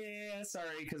 Yeah,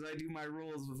 sorry, because I do my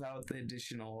rolls without the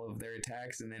additional of their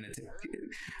attacks, and then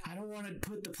I don't want to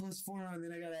put the plus 4 on,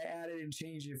 then I gotta add it and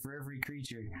change it for every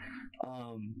creature.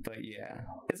 But yeah,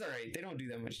 it's alright. They don't do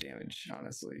that much damage,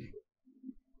 honestly.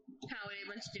 How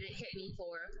much did it hit me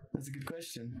for? That's a good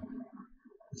question.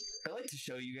 I like to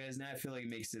show you guys now. I feel like it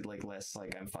makes it like less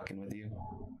like I'm fucking with you.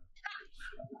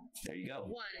 There you go.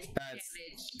 1 damage.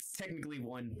 It's technically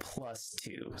 1 plus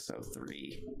 2, so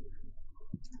 3.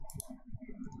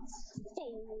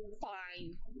 Oh,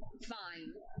 fine.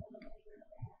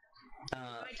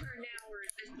 My turn now, or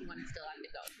is this one still have to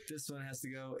go? This one has to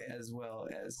go, as well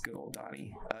as good old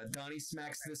Donnie. Donnie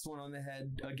smacks this one on the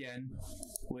head again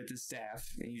with his staff,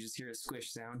 and you just hear a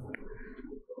squish sound.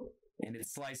 And it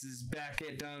slices back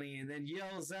at Donnie and then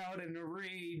yells out in a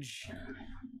rage.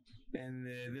 And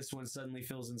this one suddenly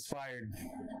feels inspired.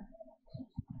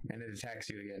 And it attacks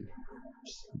you again.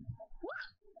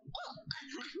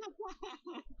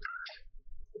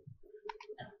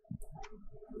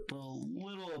 A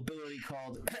little ability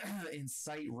called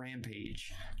Incite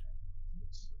Rampage.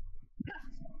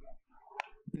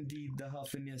 Indeed, the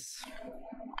huffiness.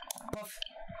 Puff.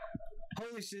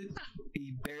 Holy shit.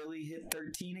 He barely hit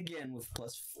 13 again with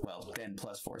then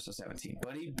plus 4, so 17.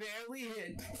 But he barely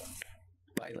hit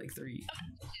by like 3.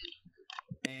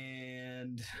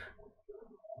 And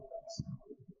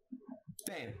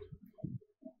bam.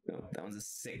 Oh, that one's a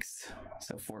 6.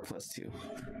 So 4 plus 2.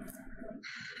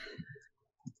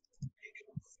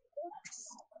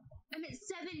 I'm at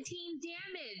 17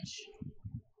 damage.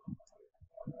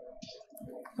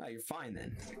 Oh, you're fine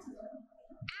then.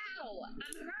 Ow!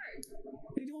 I'm hurt.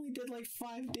 It only did like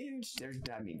 5 damage. 10.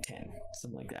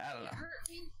 Something like that. I don't know. It hurt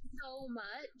me so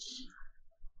much.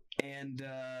 And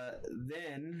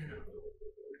then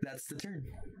that's the turn.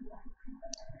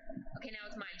 Okay, now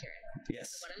it's my turn.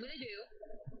 Yes. So what I'm gonna do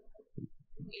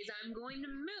is I'm going to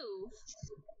move.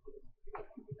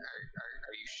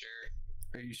 Are you sure?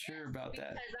 Are you sure about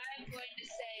that? Because I'm going to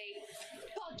say,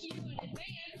 fuck you in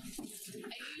advance,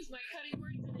 and use my cutting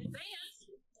words in advance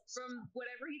from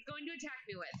whatever he's going to attack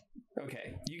me with.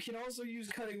 Okay. You can also use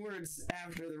cutting words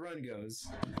after the run goes.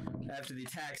 After the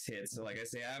attacks hit. So like I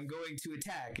say, I'm going to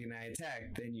attack, and I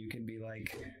attack, then you can be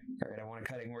like, alright, I want to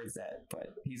cutting words that,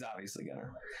 but he's obviously gonna.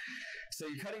 So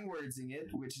you're cutting wordsing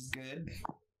it, which is good.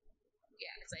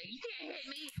 Yeah, it's like, you can't hit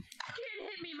me! You can't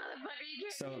hit me, motherfucker! You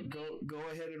can't hit me! So go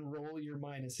ahead and roll your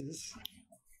minuses.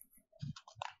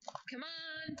 Come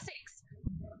on, 6.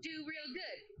 Do real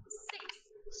good. 6.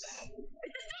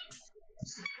 It's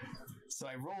a 6! So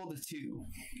I rolled a 2.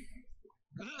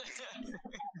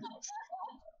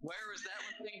 Where was that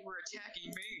one thing for attacking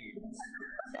me?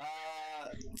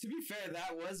 To be fair,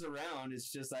 that was around. It's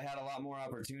just I had a lot more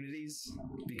opportunities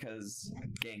because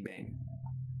gangbang.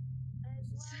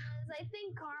 As well as I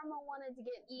think Karma wanted to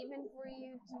get even for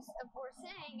you for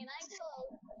saying, and I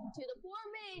go to the poor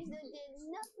mage that did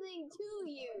nothing to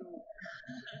you.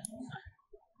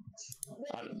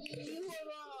 But you were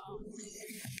wrong.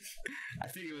 I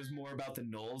think it was more about the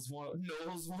Knolls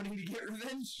wanting to get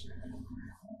revenge.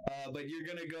 But you're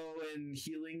gonna go in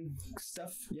healing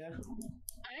stuff, yeah?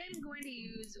 I'm going to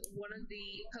use one of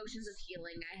the potions of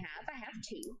healing I have. I have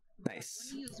 2. Nice.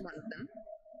 I'm going to use one of them.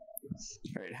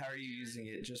 Alright, how are you using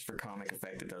it? Just for comic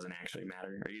effect, it doesn't actually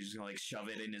matter. Are you just gonna like shove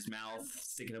it in his mouth,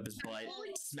 stick it up his butt,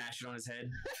 smash it on his head?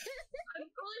 I'm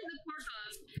pulling the cork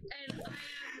off, and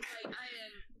I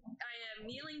am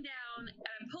kneeling down,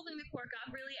 and I'm pulling the cork off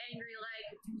really angry,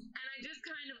 and I just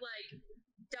kind of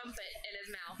dump it in his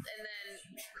mouth, and then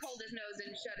hold his nose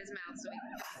and shut his mouth so he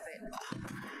can dump it.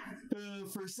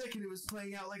 For a second, it was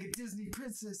playing out like a Disney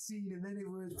princess scene, and then it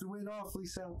went awfully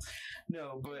south.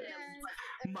 No, but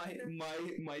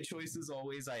my choice is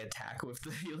always I attack with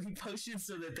the healing potion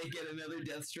so that they get another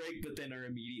death strike, but then are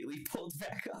immediately pulled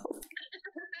back up.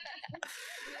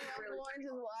 Lawrence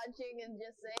is watching and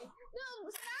just saying, "No,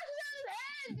 smash it on his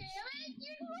head, damn it!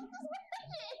 You're supposed to smash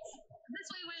it." This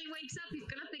way, when he wakes up, he's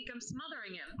gonna think I'm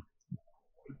smothering him.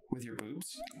 With your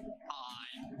boobs?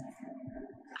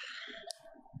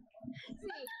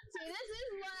 See, this is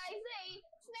what I say.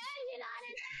 Smash it on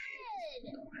his head.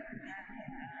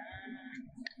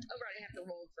 Oh, right, I have to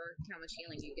roll for how much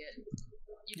healing you get.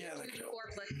 You get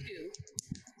 2d4 plus 2.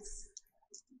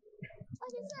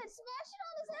 Like I said, smash it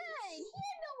on his head. He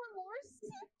had no remorse.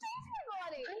 He killed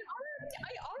everybody.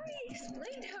 I already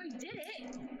explained how he did it.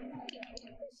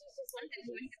 She's just like,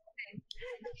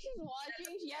 she's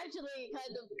watching. She actually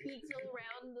kind of peeks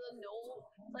around the knoll.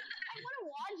 Like, I want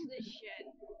to watch this shit.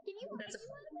 Can you? That's a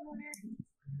 4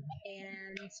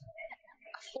 and a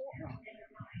 4. 2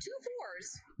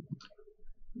 4s.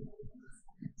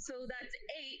 So that's 8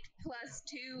 plus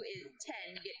 2 is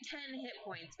 10. You get 10 hit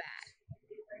points back.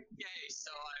 Yay, so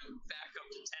I'm back up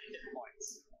to 10 hit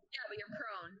points. Yeah, but you're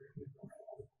prone.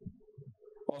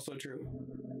 Also true.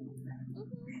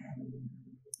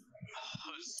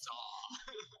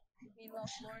 Huzzah. Meanwhile,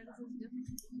 Florence is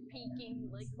just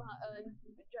peeking, like, trying to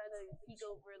peek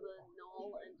over the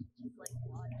knoll and just, like,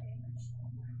 watching.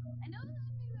 I know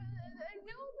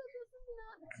that this is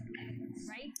not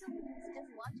right to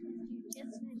just watch this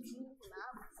jujitsu from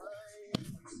outside.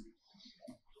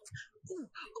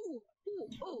 Ooh.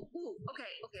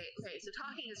 Okay. So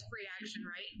talking is free action,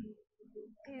 right?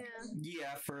 Yeah.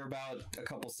 Yeah, for about a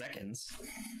couple seconds.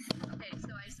 Okay,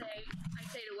 so I say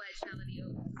to Wedge now that he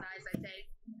opens his eyes,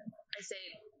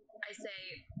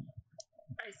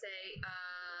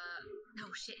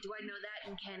 oh shit, do I know that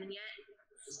in canon yet?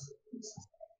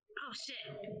 Oh shit.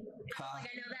 I don't think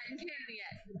I know that in canon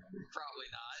yet. Probably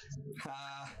not.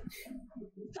 Fuck.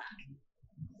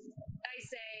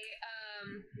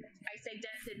 I say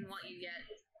Death didn't want you yet.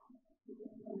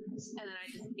 And then I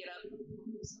just get up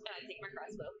and I take my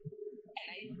crossbow and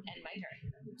I end my turn.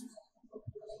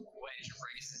 Wedge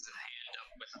raises his hand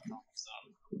up with a thumbs up.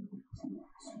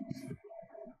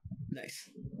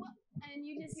 Nice. Well, and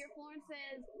you just hear Florence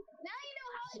says, "Now you know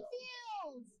how it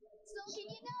feels. So can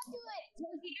you not do it?"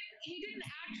 Well, he didn't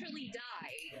actually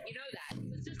die. You know that. He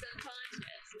was just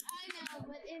unconscious. I know,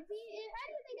 but how do you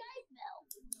think I felt?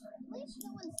 At least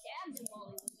no one stabbed him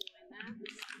while he was doing that.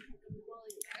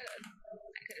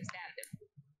 I could have stabbed him.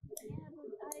 Yeah, but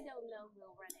I don't know if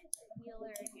we'll run into a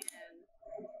healer again.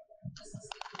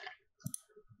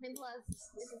 And plus,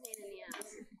 it's a pain in the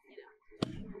ass, you know.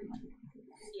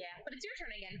 Yeah, but it's your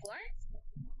turn again, Florence.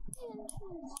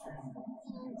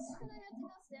 And I have to go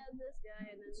stab this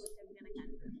guy, and then which I'm gonna kind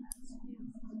of have to do.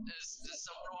 Does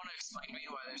someone want to explain to me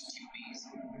why there's 2 bees?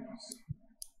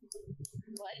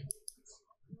 What?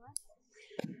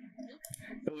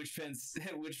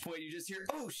 At which point you just hear,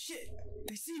 "Oh shit,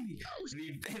 they see me!"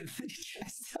 And then he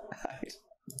tries to hide.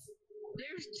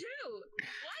 There's 2.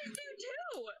 Why is there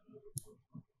 2?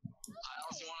 I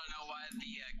also want to know why the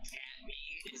cat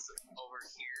bee is over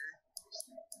here.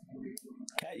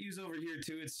 Cat U's over here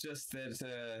too. It's just that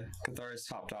Catharis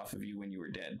hopped off of you when you were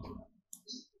dead. Oh.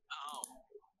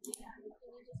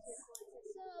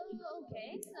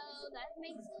 Okay, so that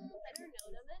makes a better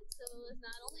note of it. So it's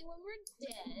not only when we're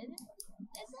dead,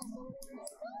 it's also when we're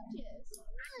unconscious.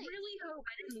 I really hope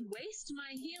I didn't waste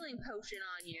my healing potion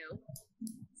on you,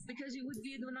 because you would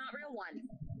be the not real one.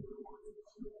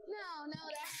 No,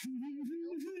 that's... You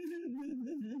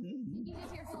just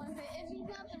hear someone say, if he's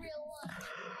not the real one,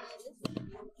 this is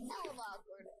hell of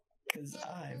awkward. Because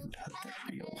I'm not the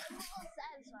real one. It's a little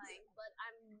satisfying, but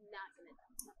I'm not gonna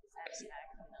tell you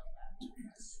satisfaction about that.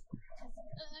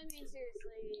 I mean,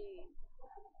 seriously,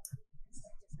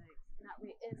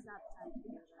 it's not the time to do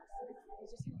this.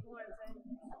 It's just more of a, I'm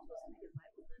supposed to make a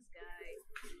fight with this guy.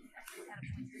 He kind of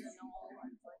points to the knoll,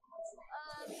 and it's like,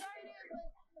 sorry dude,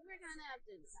 but we're gonna have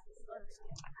to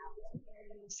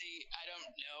See, I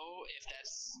don't know if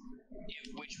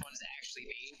which one's actually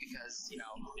me, because, you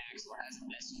know, Axel hasn't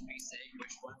messaged me saying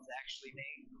which one's actually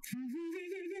me.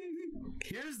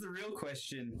 Here's the real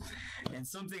question, and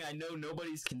something I know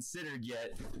nobody's considered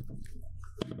yet.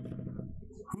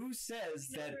 Who says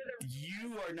that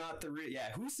you are not the real...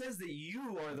 Yeah, who says that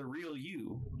you are the real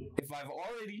you? If I've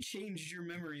already changed your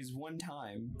memories one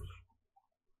time...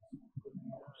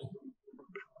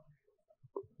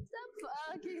 Stop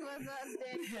fucking with us,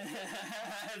 Danny.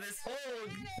 This whole...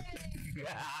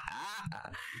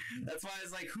 That's why I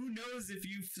was like, who knows if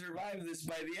you survive this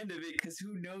by the end of it, because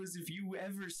who knows if you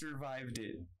ever survived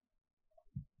it.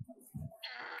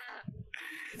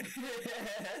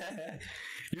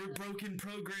 Your broken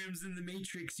programs in the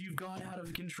Matrix, you've gone out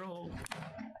of control. You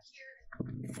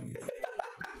know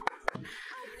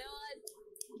what?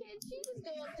 Can't you just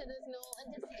go up to this knoll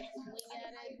and just swing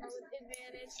at it with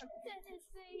advantage, for goodness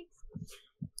sakes?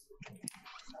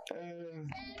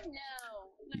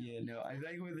 No. Yeah, no, I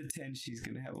think with the 10, she's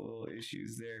gonna have a little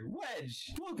issues there.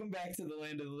 Wedge, welcome back to the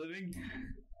land of the living.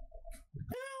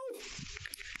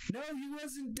 No, he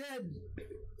wasn't dead.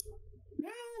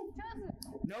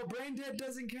 No, brain dead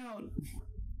doesn't count.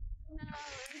 No,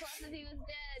 and plus if he was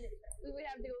dead, we would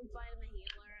have to go and find him a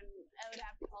healer, and I would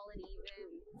have to call it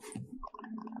even.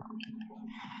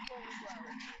 Quote unquote.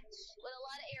 With a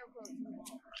lot of air quotes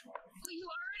involved. Well, you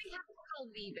already have to call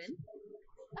it even.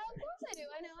 Of course I do.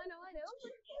 I know. But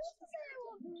who's to say I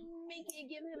won't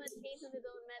give him a taste of his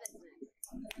own medicine?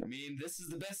 I mean, this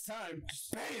is the best time.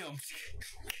 Bam!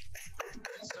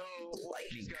 So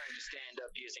he's going to stand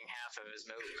up using half of his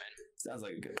movement. Sounds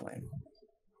like a good plan.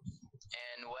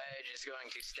 And Wedge is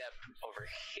going to step over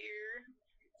here.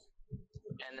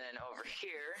 And then over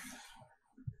here.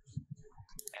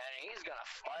 And he's going to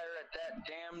fire at that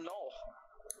damn knoll.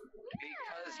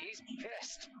 Because he's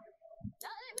pissed.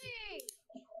 Not at me!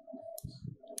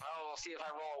 Oh, we'll see if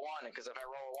I roll a 1, because if I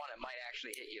roll a 1, it might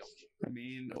actually hit you. I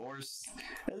mean,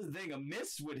 that's the thing. A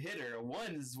miss would hit her. A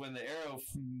 1 is when the arrow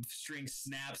string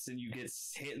snaps and you get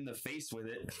hit in the face with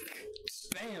it.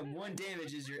 Bam! 1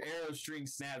 damage as your arrow string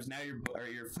snaps. Now your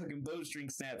fucking bowstring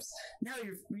snaps. Now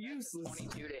you're useless.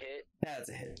 22 to hit. That's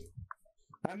a hit.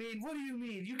 I mean, what do you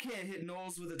mean? You can't hit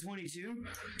gnolls with a 22.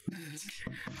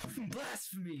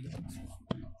 Blasphemy.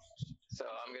 So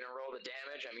I'm gonna roll the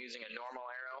damage. I'm using a normal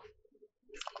arrow.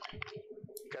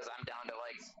 Because I'm down to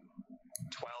like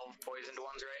 12 poisoned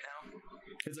ones right now.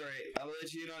 It's alright. I'll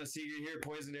let you in on a secret here.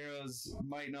 Poisoned arrows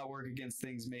might not work against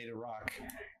things made of rock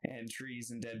and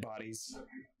trees and dead bodies.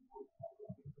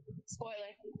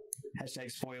 Spoiler.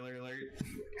 Hashtag spoiler alert.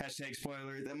 Hashtag spoiler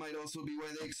alert. That might also be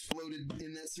why they exploded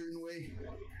in that certain way.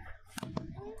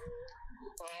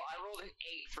 Well, I rolled an 8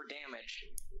 for damage.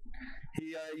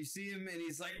 You see him and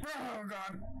he's like, oh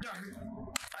god,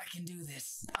 I can do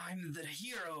this. I'm the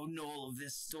hero gnoll of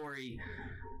this story.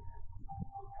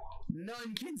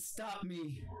 None can stop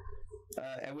me.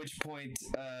 At which point,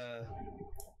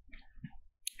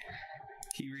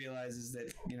 he realizes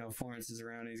that, Florence is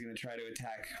around and he's going to try to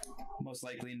attack, most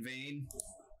likely in vain.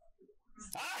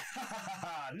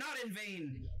 Ah! Not in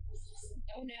vain!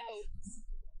 Oh no.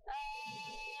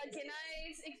 Can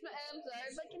I, I'm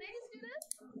sorry, but can I just do this?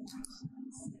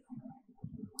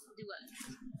 Do what?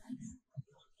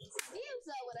 You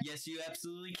saw what I Yes, you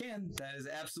absolutely can. That is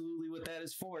absolutely what that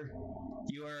is for.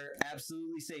 You are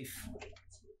absolutely safe.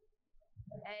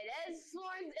 And as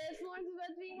Florence is about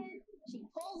to be hit, she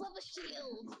pulls up a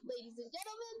shield. Ladies and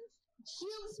gentlemen,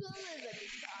 shield spell is a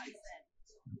godsend.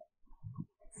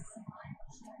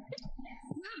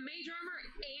 You have mage armor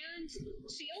and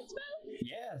shield spell?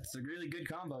 Yeah, it's a really good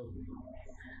combo.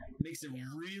 Makes it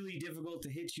really difficult to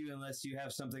hit you unless you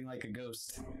have something like a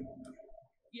ghost.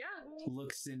 Yeah.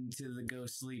 Looks into the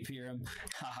ghost sleep, hear him.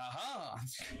 Ha ha ha!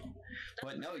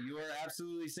 But no, you are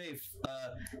absolutely safe.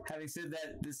 Having said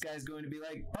that, this guy's going to be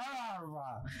like, rah,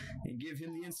 rah, and give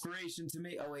him the inspiration to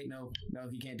make. Oh wait, no,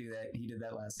 he can't do that. He did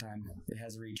that last time. It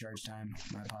has a recharge time.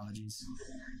 My apologies.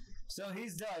 So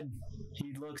he's done.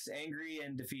 He looks angry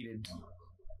and defeated.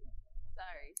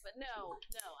 Sorry, but no,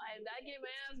 I'm not getting my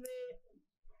ass beat.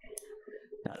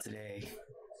 Not today.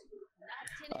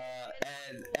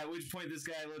 And at which point this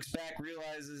guy looks back,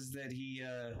 realizes that he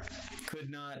could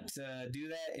not do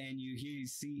that, and you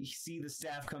see the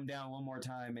staff come down one more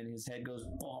time, and his head goes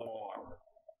dead. One more.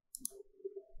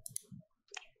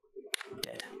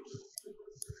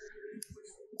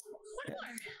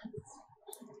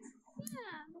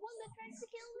 Yeah, the one that tries to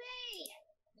kill me.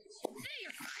 Hey,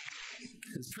 you're fine.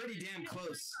 It's pretty damn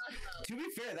close. To be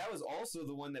fair, that was also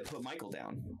the one that put Michael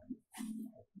down.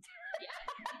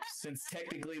 Since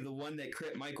technically the one that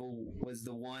crit Michael was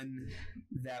the one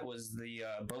that was the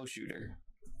bow shooter.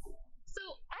 So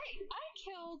I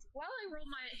killed, while I rolled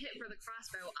my hit for the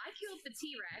crossbow, I killed the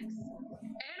T-Rex,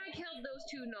 and I killed those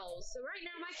 2 gnolls. So right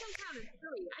now my kill count is 3.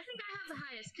 I think I have the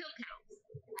highest kill count.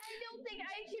 I don't think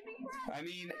I should be proud. I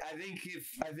mean, I think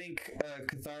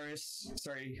Catharis,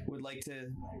 would like to,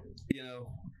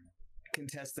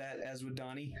 contest that, as would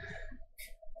Donnie.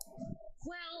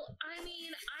 Well, I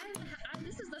mean,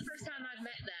 this is the first time I've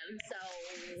met them, so...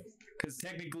 Because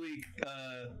technically,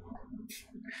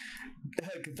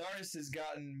 Catharis has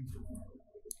gotten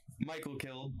Michael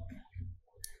killed.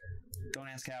 Don't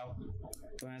ask how.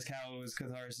 Don't ask how it was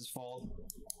Catharis' fault.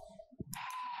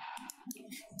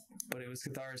 But it was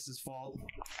Catharis' fault. You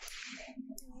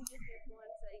just want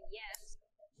to say yes.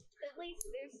 At least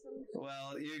there's some...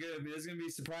 Well, it's gonna be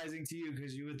surprising to you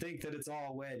because you would think that it's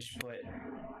all Wedge, but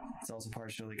it's also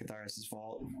partially Catharis'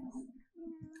 fault.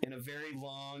 In a very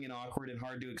long and awkward and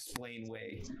hard to explain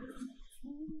way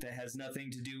that has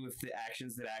nothing to do with the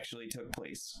actions that actually took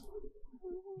place,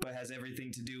 but has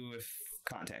everything to do with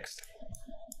context.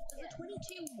 Does a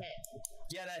 22 hit?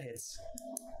 Yeah, that hits.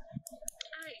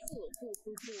 Alright, cool.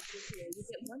 You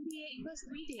get 1d8 plus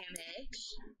 3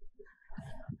 damage.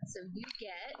 So you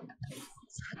get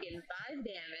fucking 5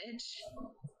 damage.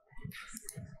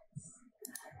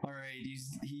 All right,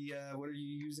 what are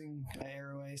you using?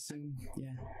 Arrow, I assume.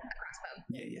 Yeah. Crossbow.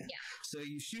 Yeah. So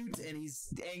you shoot, and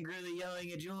he's angrily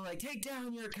yelling at Jewel, like, "Take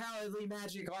down your cowardly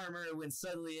magic armor!" When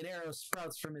suddenly an arrow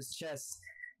sprouts from his chest,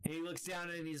 and he looks down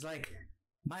at it, and he's like,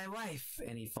 "My wife!"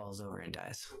 And he falls over and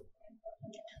dies.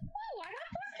 Oh, I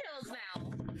got 4 kills now.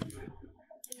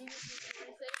 And you just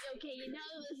say, okay, you know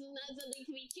this is not something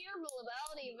to be cheerful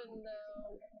about, even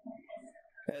though.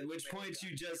 At which point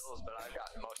you just. But I've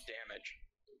got the most damage.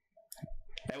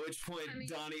 At which point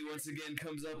Donnie once again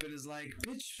comes up and is like,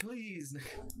 "Bitch, please."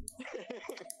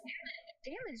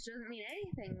 Damage doesn't mean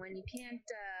anything when you can't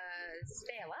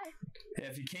stay alive.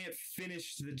 If you can't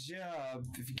finish the job,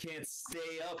 if you can't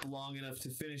stay up long enough to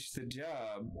finish the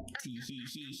job.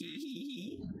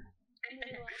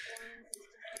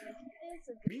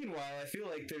 Meanwhile, I feel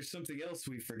like there's something else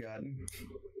we've forgotten.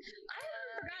 I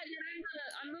haven't forgotten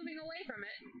it. I'm moving away from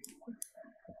it.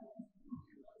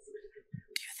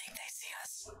 Do you think they see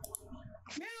us?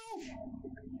 Meow!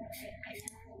 I think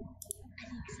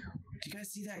so. Do you guys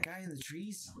see that guy in the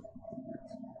trees?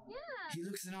 Yeah. He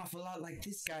looks an awful lot like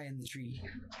this guy in the tree.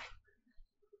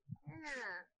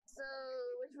 Yeah. So,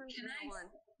 which one's Can that one?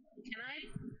 Can I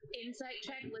insight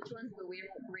check which one's the real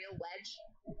wedge?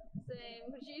 Same,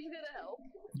 but she's gonna help.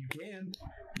 You can.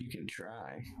 You can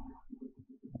try.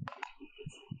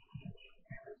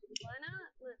 Why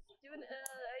not? Let's do it.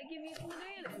 I give you some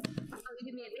advantage. Oh, you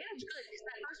give me advantage? Good, because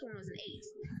that first one was an 8.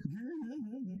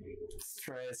 Let's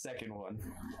try a second one.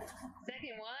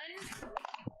 Second one,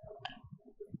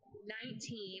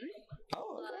 19.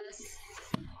 Oh. Plus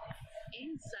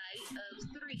insight of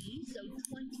 3, so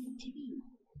 22.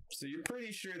 So you're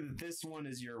pretty sure that this one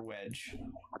is your wedge.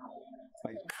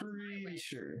 Like, pretty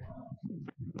sure.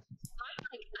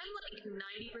 I'm like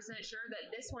 90% sure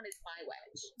that this one is my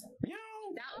wedge.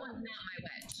 Meow. That one's not my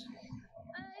wedge.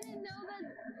 I didn't know that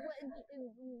there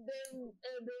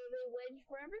was a wedge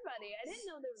for everybody. I didn't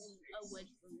know there was a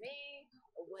wedge for me,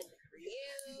 a wedge for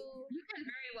you. You can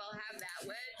very well have that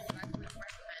wedge, but I wouldn't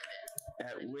recommend it.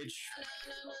 At which...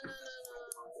 No.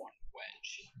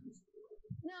 Wedge.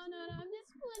 No. I'm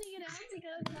just splitting it out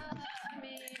because, I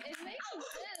mean, it makes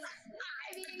sense.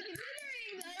 I mean,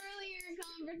 considering the earlier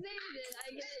conversation,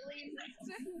 I get at least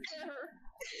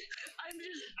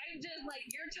I'm just like,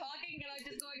 you're talking and I'm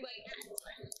just going like,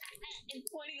 and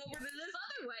pointing over to this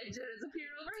other wedge that has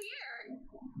appeared over here.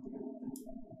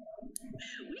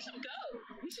 We should go.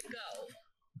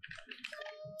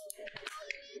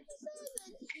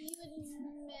 You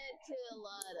admit to a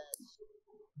lot of.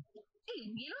 Hey,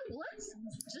 you know, let's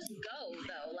just go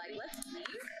though. Like, let's leave.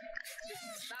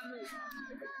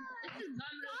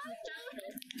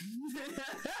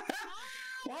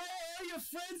 Why are all your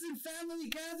friends and family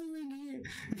gathering here?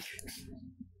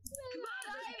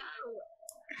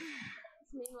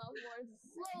 Meanwhile, Florence is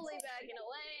slowly backing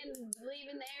away and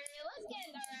leaving the area. Let's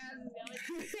get our asses going.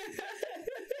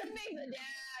 She makes a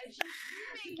dash.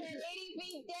 She makes an 80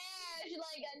 feet dash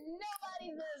like a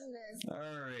nobody's business.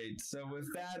 Alright, so with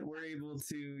that, we're able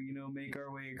to, make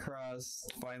our way across,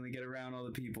 finally get around all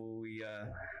the people. We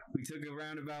took a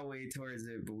roundabout way towards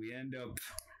it, but we end up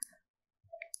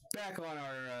back on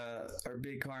our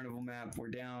big carnival map. We're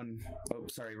down. Oh,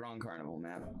 sorry, wrong carnival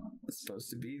map. It's supposed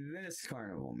to be this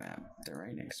carnival map. They're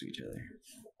right next to each other.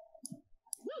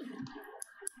 Woo!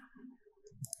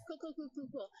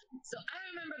 Cool. So I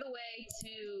remember the way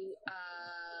to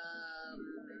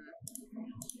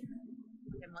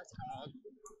what's it called?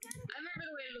 I remember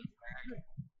the way to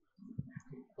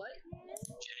what?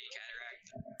 Jenny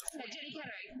Cataracs. Yeah, Jenny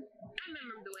Cataracs. I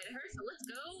remember the way to her, so let's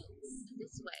go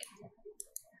this way.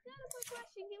 That is my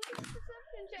question. Can we do a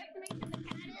perception check to make sure the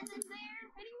cat isn't there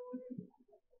anymore?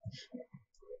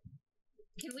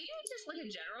 Can we do just like a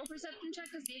general perception check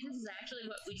to see if this is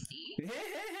actually what we see?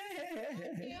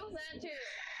 That too.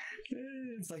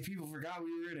 It's like people forgot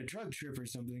we were in a drug trip or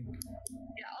something.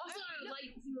 Yeah, also I would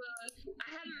like to, I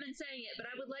haven't been saying it, but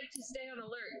I would like to stay on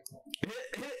alert.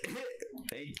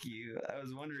 Thank you. I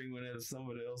was wondering when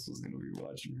somebody else was going to be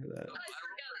watching for that. I rolled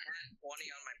a 20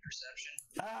 on my perception.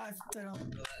 I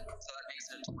don't... So that makes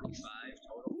it a 25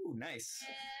 total. Ooh, nice.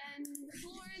 And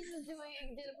Florence did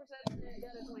a perception and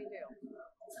got a 22.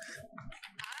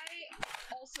 I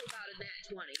also got a nat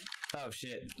 20. Oh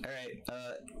shit. Alright.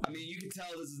 You can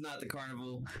tell this is not the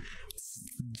carnival. It's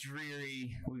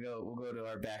dreary. We'll go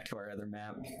to back to our other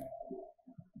map.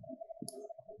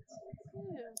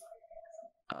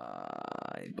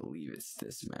 I believe it's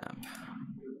this map.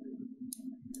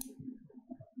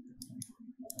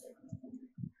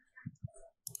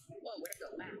 Whoa, where'd it go?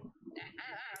 Wow.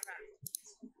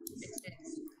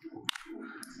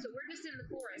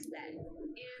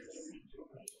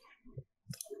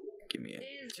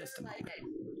 just a like moment.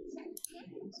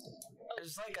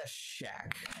 There's like a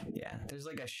shack. Yeah, there's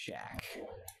like a shack.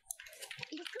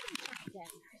 Let's go and check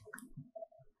that.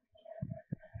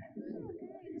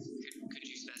 Could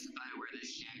you specify where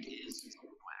this shack is?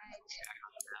 Shack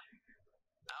on the map.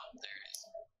 Oh, there it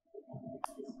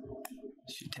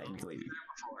is. Should technically be.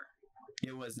 Before.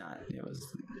 It was not. It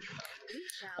was.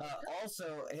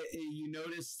 Also, you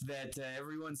notice that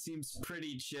everyone seems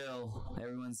pretty chill.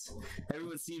 Everyone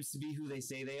seems to be who they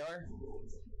say they are,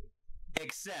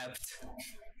 except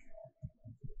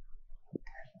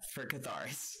for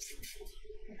Catharis.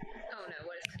 Oh no,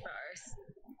 what is Catharis?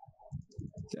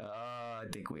 I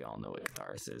think we all know what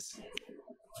Catharis is.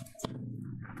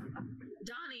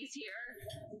 Donnie's here.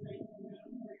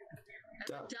 And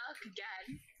the duck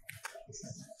again.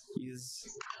 He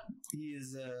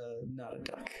is not a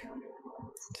duck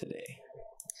today.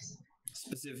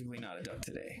 Specifically, not a duck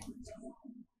today.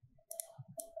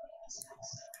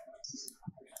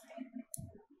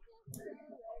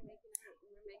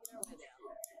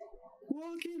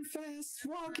 Walking fast,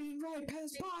 walking right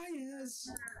past buyers.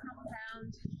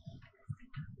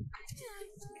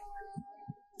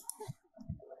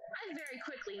 I very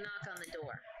quickly knock on the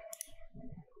door.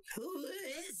 Who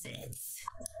is it?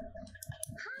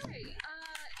 Hi,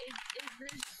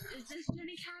 is this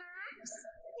Jenny Cataracs?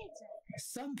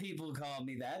 Some people call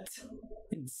me that.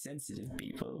 Insensitive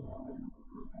people.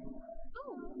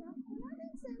 Oh, not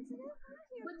insensitive.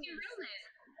 What's your real name?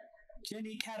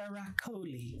 Jenny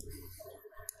Cataracoli.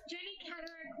 Jenny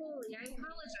Cataracoli, I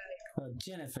apologize. Well,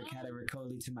 Jennifer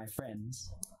Cataracoli to my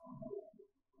friends.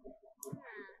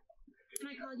 Can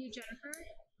I call you Jennifer?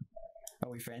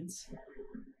 Are we friends?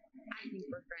 I think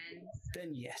we're friends.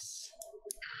 Then yes.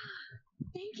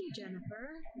 Thank you,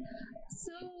 Jennifer.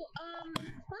 So,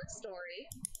 fun story.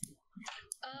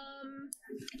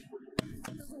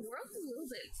 The world's a little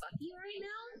bit fucky right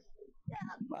now.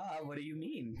 What do you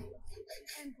mean?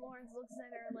 And Florence looks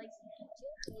at her like,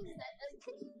 could you use that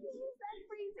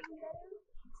phrasing better?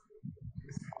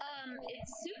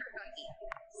 It's super fucky.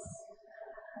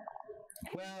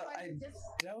 Well, I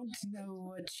don't know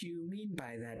what you mean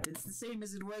by that. It's the same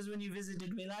as it was when you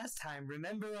visited me last time.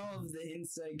 Remember all of the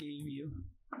hints I gave you?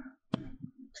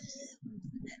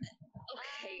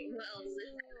 Okay, well,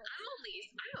 listen,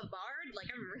 I'm a bard,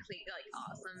 like, I'm really, like,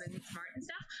 awesome and smart and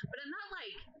stuff, but I'm not,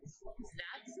 like,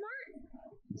 that smart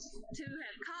to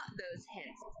have caught those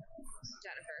hints,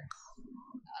 Jennifer.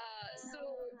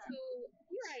 So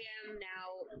here I am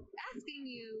now asking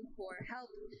you for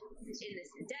help in this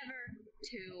endeavor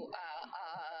to,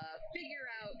 figure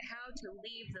out how to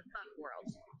leave the fuck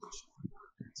world.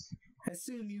 I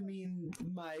assume you mean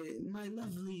my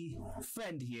lovely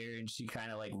friend here, and she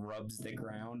kind of like rubs the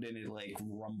ground and it like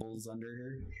rumbles under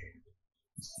her.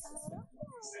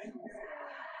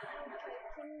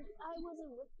 I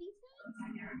wasn't with these guys.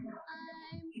 I'm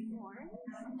Florence,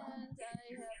 and I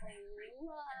have a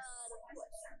lot of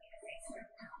questions.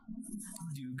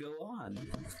 Do go on.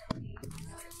 First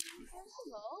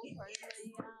of all, part of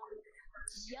my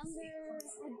younger,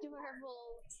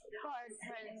 adorable bard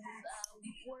friend's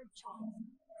word choice.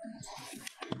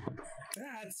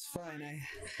 That's fine. I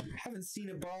haven't seen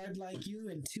a bard like you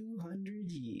in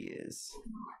 200 years.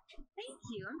 Thank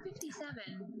you, I'm 57.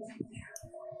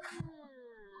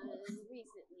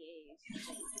 Recently aged.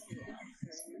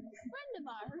 Friend of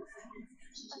ours,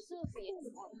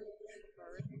 associate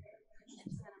bird,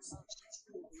 and kind of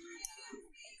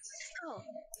Oh.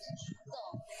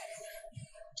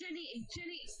 Jenny,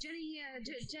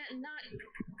 not,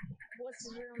 what's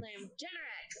his real name?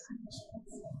 Djanaraks.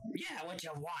 Yeah, what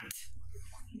you want?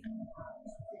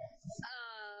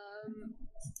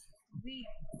 We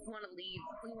want to leave.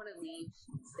 We want to leave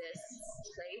this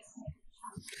place.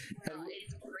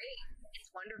 It's great.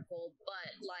 It's wonderful,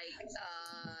 but like,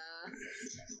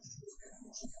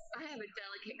 I have a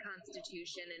delicate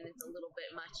constitution, and it's a little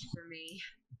bit much for me.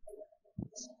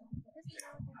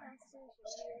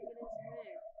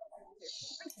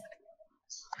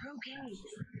 Okay,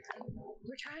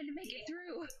 we're trying to make it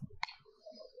through.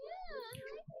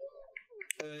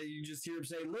 You just hear him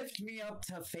say, "Lift me up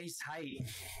to face height."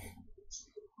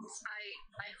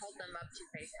 I hold them up to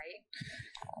face height.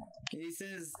 He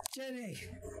says,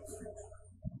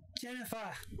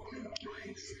 Jennifer.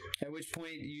 At which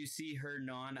point you see her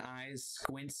non-eyes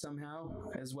squint somehow,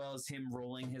 as well as him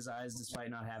rolling his eyes despite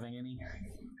not having any.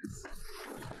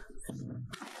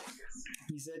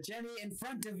 He said, "Jenny, in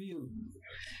front of you."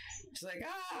 She's like,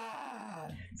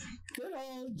 "Ah, good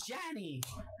old Jenny.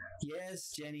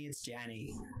 Yes, Jenny, it's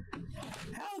Jenny.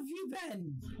 How have you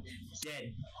been?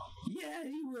 Dead. Yeah,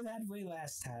 you were that way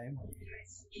last time.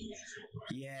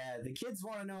 Yeah, the kids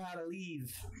want to know how to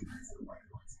leave.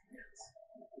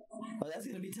 Well, that's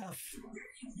gonna be tough.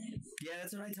 Yeah,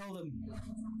 that's what I told him.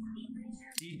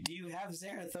 Do you have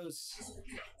Zarathos?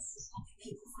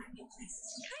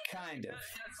 Kind of.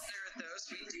 Not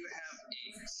Zarathos, we do have a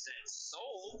set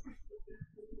soul.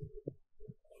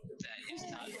 That is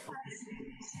not. Yeah.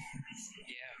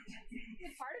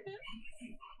 You're part of him.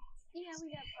 Yeah,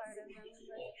 we got part of them, but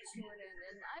sort of,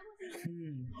 and I wasn't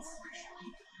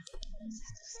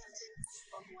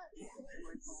of what we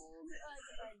were told.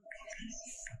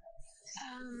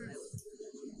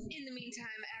 In the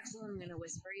meantime, Axel, I'm gonna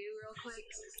whisper you real quick.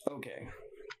 Okay.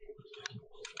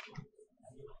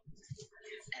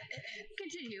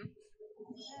 Continue.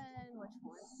 And which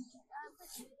one?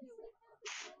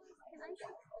 Can I just...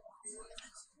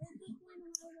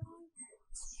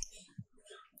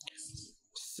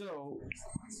 So,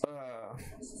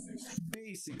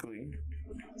 basically,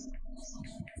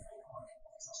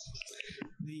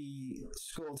 the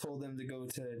skull told them to go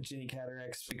to Jenny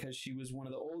Cataracs because she was one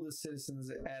of the oldest citizens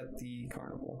at the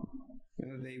carnival.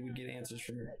 And they would get answers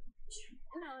from her.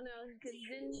 No, because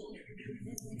didn't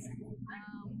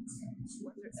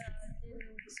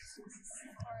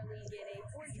Carly get a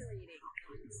fortune reading?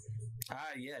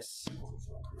 Ah, yes. Yeah. Oh,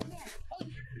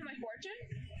 my fortune?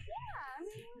 Yeah, I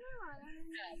mean, why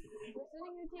not? We're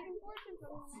sitting here taking fortune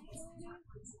from the next lady.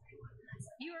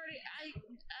 You already,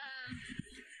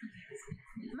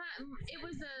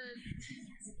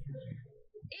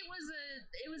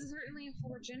 it was certainly a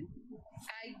fortune.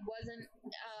 I wasn't,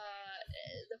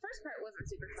 the first part wasn't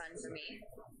super fun for me.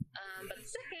 But the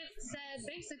second said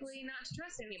basically not to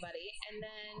trust anybody. And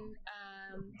then,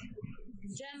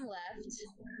 Jem left.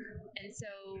 And so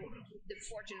the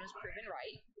fortune was proven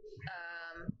right.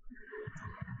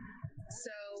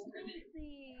 So the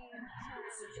term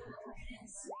don't trust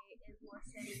anybody is more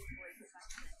fitting for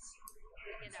perfectionist.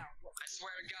 You know. I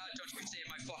swear to God, don't you say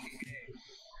my fucking name.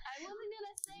 I wasn't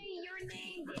gonna say your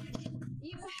name, dude.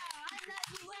 You have. I'm not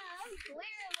you have.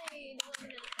 Clearly,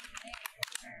 wasn't gonna say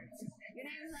your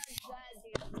name's not that,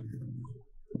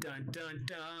 dude. Dun dun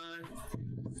dun.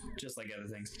 Just like other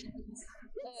things.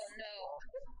 oh no.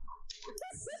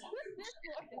 It's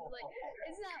like,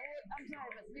 it's not. I'm sorry,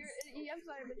 but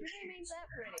your name ain't that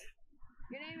pretty.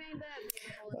 Your name ain't that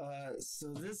beautiful.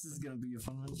 So this is gonna be a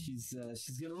fun one. She's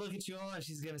gonna look at you all and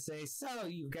she's gonna say, "So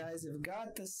you guys have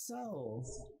got the soul."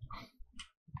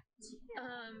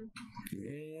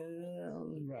 Yeah,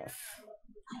 rough.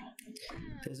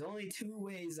 There's only two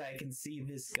ways I can see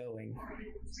this going. Do I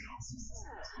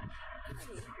get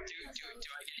to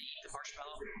eat the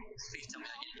marshmallow? Please tell me I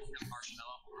get to eat the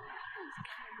marshmallow.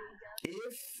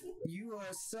 If you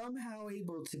are somehow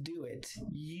able to do it,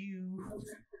 you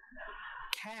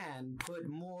can put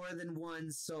more than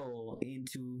one soul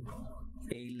into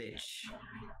a lich.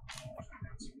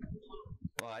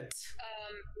 But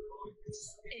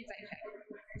Insight check.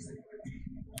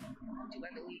 Do I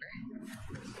believe her?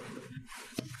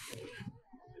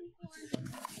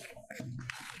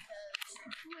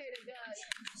 Swear to God.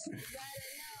 You gotta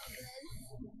know, bud.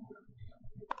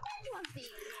 Which one's the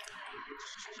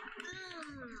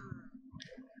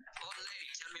Old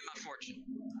lady, tell me my fortune.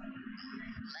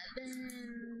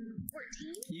 11,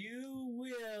 14? you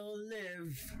will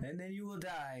live, and then you will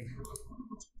die.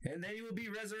 And then you will be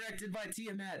resurrected by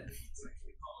Tiamat. I mean,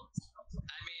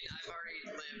 I've already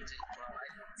lived in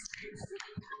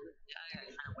I kind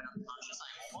of went unconscious. I'm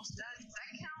almost dead. Does that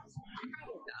count?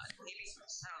 Probably not. Maybe. I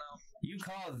don't know. You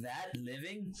call that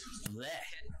living? Blech.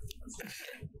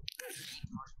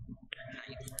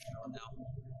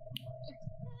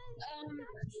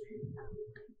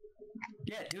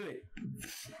 Yeah, do it.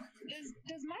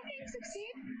 Does my name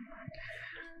succeed?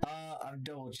 I'm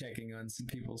double checking on some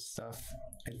people's stuff.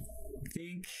 I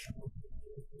think.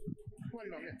 One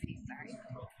moment, please. Sorry.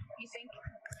 You think?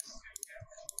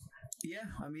 Yeah,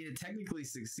 I mean, it technically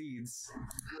succeeds.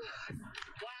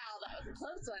 Wow, that was a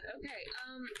close one. Okay,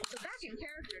 so back in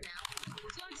character now.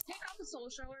 So let's take off the soul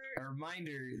shower. A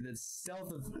reminder that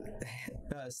stealth of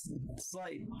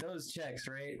slight, those checks,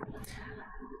 right?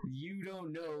 You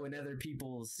don't know when other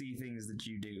people see things that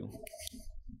you do.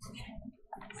 That's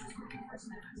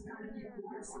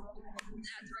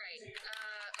right.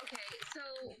 Okay, so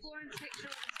Florence, take show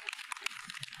us.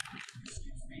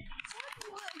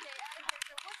 Okay, out of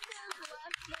character, what's the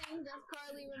last thing does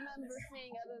Carly remember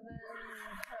seeing other than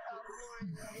Florence,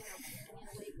 being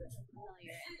awake with the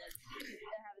familiar and then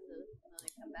having the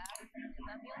familiar come back? Is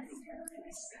that the only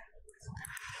thing?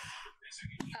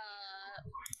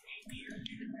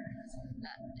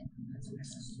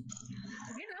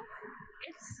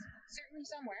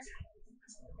 somewhere.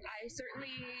 I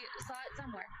certainly saw it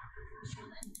somewhere.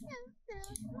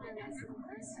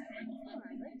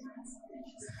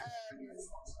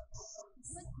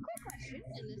 But quick question,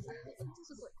 and this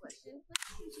is a quick question.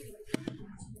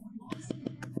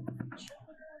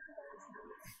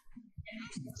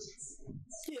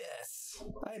 Yes,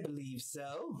 I believe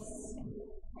so.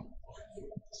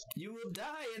 You will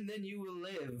die and then you will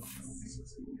live.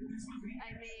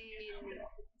 I mean,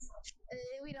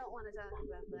 we don't want to talk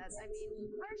about that. I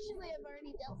mean, partially I've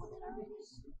already dealt with it already.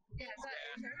 Yeah, but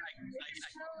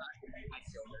I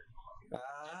feel her.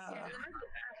 Ah,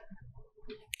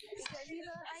 Because he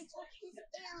thought I touched his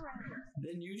arrow.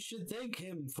 then you should thank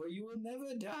him, for you will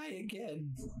never die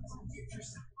again.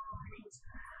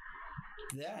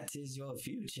 That is your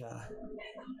future.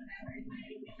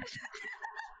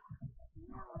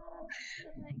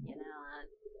 You know,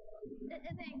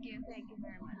 thank you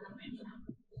very much.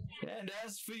 And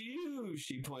as for you,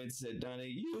 she points at Donnie,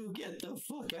 you get the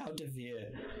fuck out of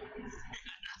here.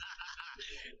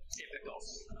 Typical.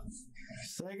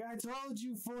 It's like, I told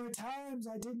you 4 times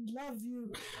I didn't love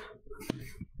you,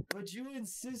 but you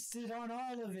insisted on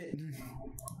all of it.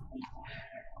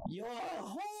 You're a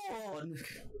horn.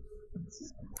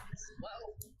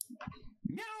 Well,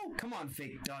 Meow! Come on,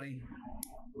 fake Donnie.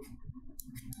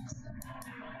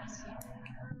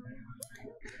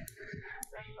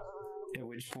 At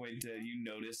which point you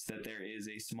notice that there is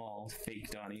a small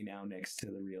fake Donnie now next to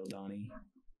the real Donnie.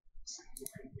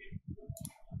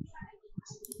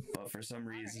 But for some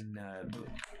reason,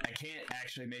 I can't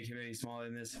actually make him any smaller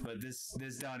than this, but this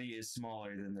Donnie is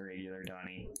smaller than the regular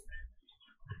Donnie.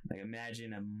 Like,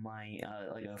 imagine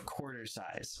like a quarter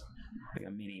size, like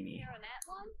a mini me. You're on that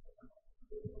one?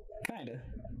 Kinda.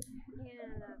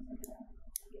 Yeah.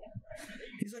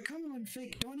 He's like, come on,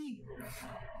 fake Donnie.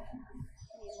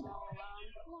 Meanwhile,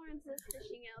 Florence is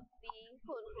fishing out the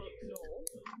quote-unquote soul.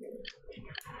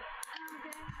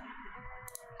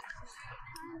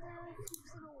 And kinda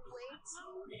keeps it away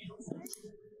from it,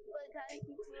 but kinda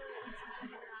keeps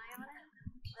an eye on it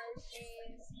as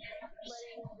she's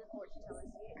letting the fortune teller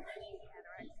see it, the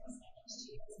Cataraxian. And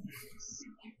she's like,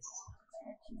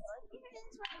 here it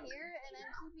is right here, and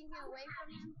I'm keeping it away from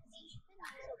him because he's been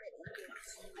a little bit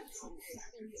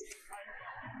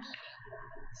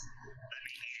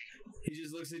He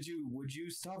just looks at you. Would you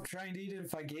stop trying to eat it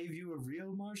if I gave you a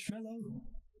real marshmallow?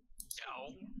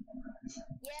 no.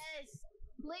 Yes,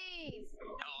 please. No,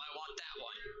 I want that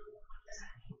one.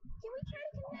 Can we try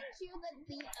to convince you that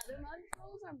the other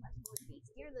marshmallows are much more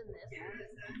tastier than this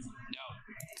one? No.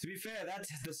 To be fair,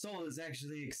 the soul is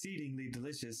actually exceedingly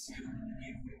delicious.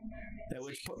 At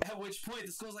which point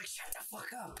the soul's like, shut the fuck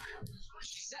up.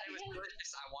 She said it was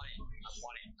delicious. I want it. I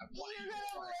want it. I want You're it.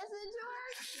 gonna listen to her?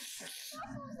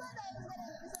 Also said that was gonna be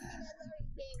something that already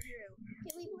came through.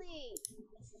 Can we please?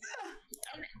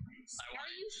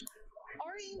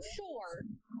 Are you sure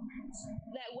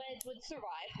that Wedge would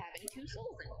survive having 2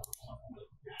 souls in him?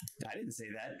 I didn't say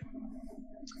that.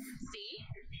 See?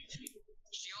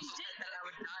 She also said that I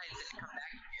would die and then come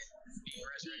back again. Being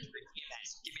resurrected.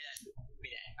 Give me that. Give me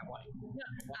that. I want it. No,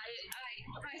 I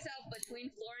put myself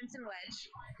between Florence and Wedge,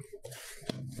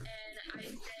 and I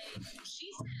say,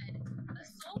 she said a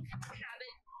soul can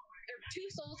inhabit, or 2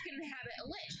 souls can inhabit a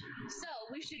lich. So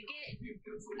we should get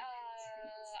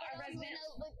our resident.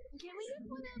 Can we just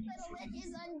point out that a lich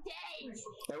is undead?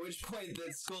 At which point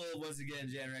the skull once again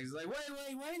Djanaraks is like, wait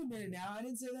a minute now. I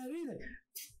didn't say that either.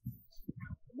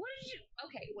 What did you?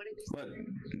 Okay, what did you say? But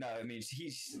no, I mean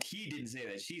he didn't say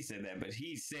that. She said that, but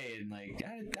he's saying like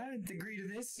I didn't agree to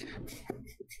this.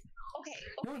 Okay.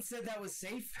 No one said that was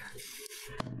safe.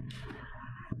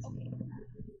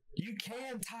 You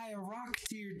can tie a rock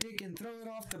to your dick and throw it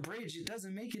off the bridge. It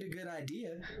doesn't make it a good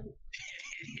idea.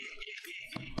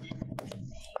 He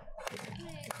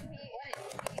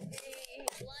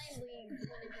blindly went into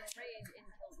a rage and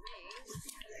killed me.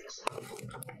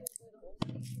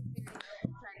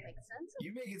 Trying to make sense of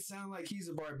You make it sound like he's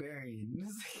a barbarian. He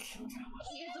is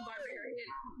a barbarian.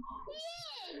 it.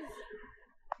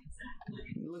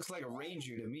 He looks like a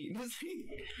ranger to me.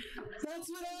 That's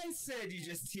what I said. You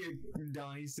just hear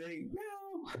Donnie say,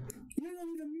 meow. You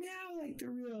don't even meow like the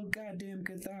real goddamn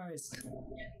Cathars. I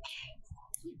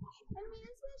mean,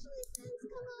 especially since,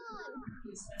 come on.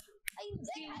 I was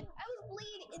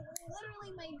bleeding.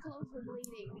 Literally, my clothes were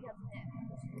bleeding because of it.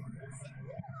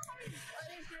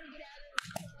 Others trying to get out of it.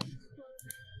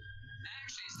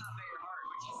 Actually, it's not very hard.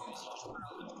 What you do is you just put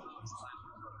all the clothes on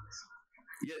your clothes.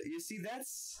 Yeah, you see,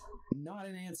 that's not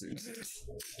an answer.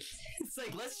 It's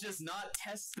like, let's just not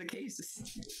test the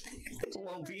cases. There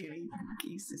won't be any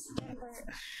cases.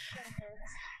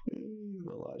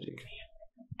 The logic.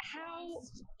 how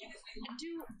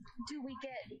do we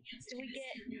get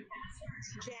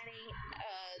Jenny a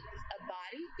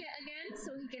body again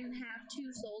so he can have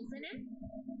two souls in him?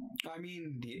 I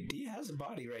mean, he has a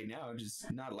body right now,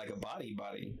 just not like a body.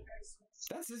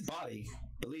 That's his body,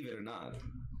 believe it or not.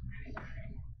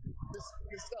 The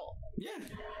skull. Yeah,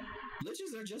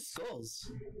 liches are just skulls.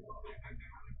 Can you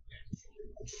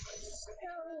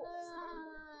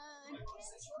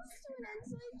do an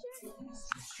insight check?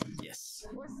 Yes.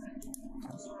 Because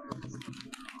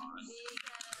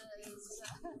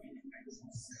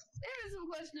there is some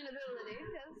questionability.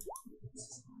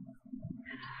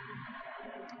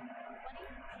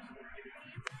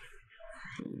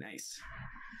 Ooh, nice.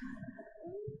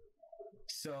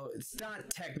 So it's not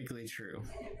technically true.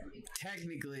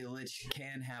 Technically, a lich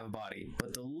can have a body,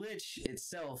 but the lich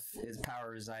itself, its power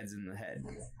resides in the head.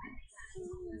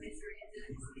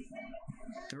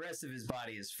 The rest of his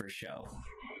body is for show.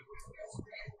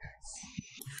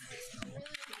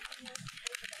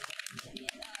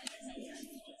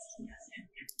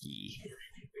 Yeah.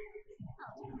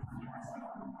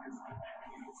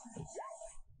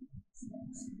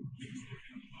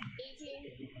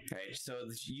 Alright, so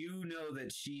you know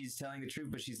that she's telling the truth,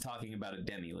 but she's talking about a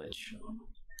demi-lich.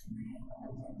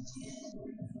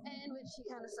 And which he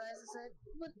kind of sighs and said,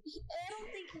 but I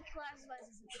don't think he classifies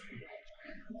as a demi-lich.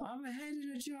 I'm a head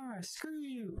in a jar. Screw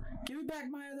you. Give me back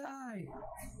my other eye.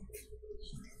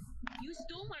 You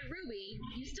stole my ruby.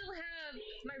 You still have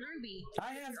my ruby.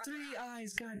 I have 3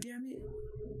 eyes, god damn it.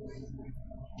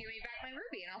 Give me back my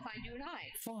ruby and I'll find you an eye.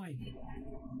 Fine.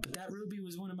 But that ruby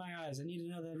was one of my eyes. I need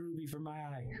another ruby for my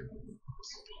eye. Do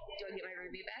I get my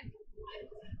ruby back?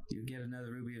 You get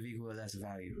another ruby of equal or less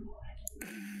value.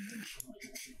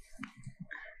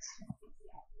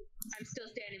 I'm still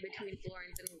standing between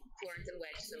Florence and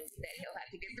Wedge, so that he'll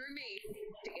have to get through me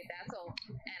to get that soul.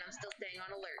 And I'm still staying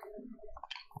on alert.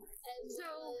 Florence is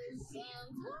still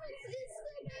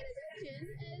paying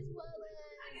attention, as well as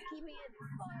keeping it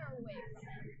far away from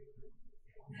him.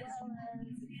 Well,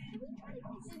 can we try to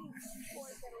get this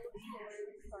force that looks for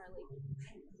Charlie?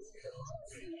 Use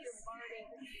your bardic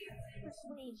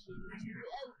persuasion to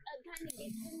kind of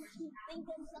get him to think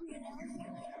of something else.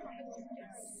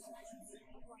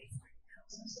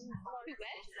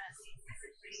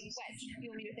 Wedge. You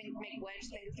want me to make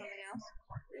Wedge think of something else?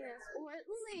 Yes, or at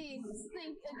least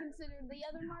consider the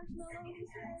other marshmallows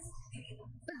instead.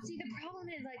 But see, the problem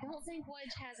is I don't think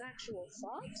Wedge has actual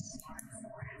thoughts. So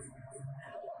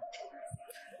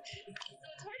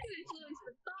it's hard to influence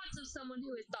the thoughts of someone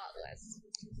who is thoughtless.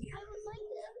 I would like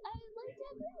to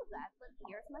agree with that, but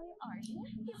here's my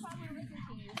argument. You probably listen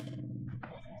to you. Listen to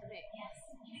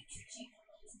me.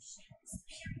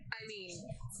 I mean,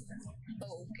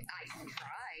 I can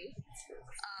try. You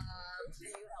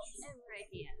help every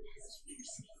can.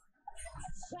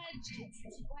 Wedge,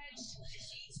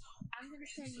 I'm gonna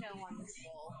say no on this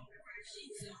roll.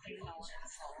 No on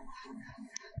this roll. I'm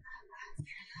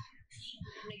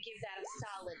gonna give that a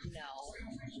solid no.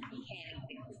 Can't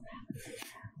do that.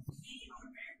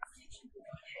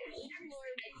 I don't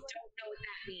know what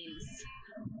that means.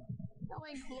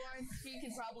 Knowing Florence, she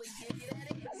could probably give you that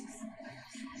answer.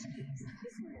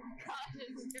 God,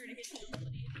 it's dirty.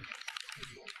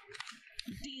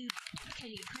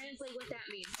 Can you translate what that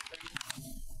means for me?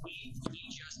 He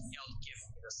just yelled, "Give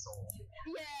me the soul."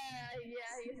 Yeah, he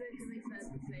essentially said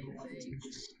the same thing.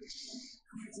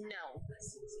 No.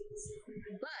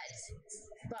 But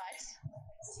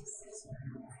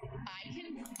I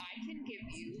can give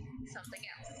you something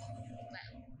else.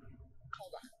 Now,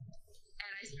 hold on.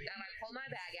 And I pull my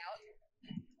bag out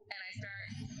and I start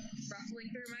rustling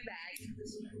through my bag.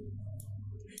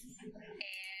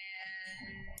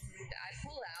 And I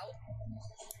pull out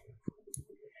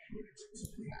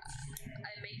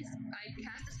I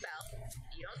cast a spell.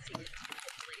 You don't see it,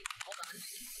 hopefully. Hold on.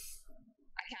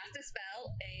 I cast a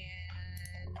spell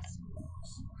and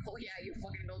oh yeah, you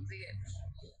fucking don't see it.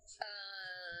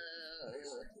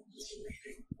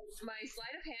 My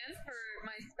sleight of hand for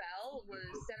my spell was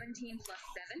 17 plus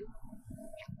 7.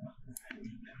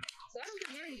 So I don't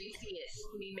think any of you see it,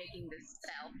 me making this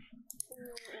spell. And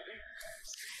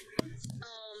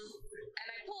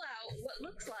I pull out what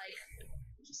looks like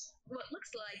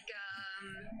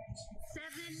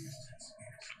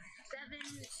seven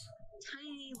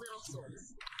tiny little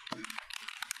souls. And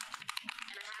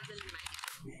I have them in my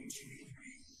hand.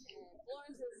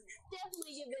 Florence has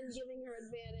definitely giving her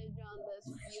advantage on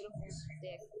this beautiful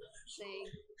stick thing.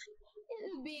 It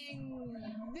is being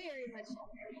very much,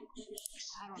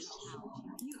 I don't know how.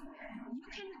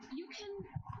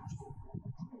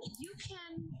 You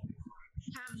can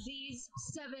have these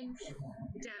 7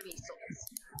 demi souls.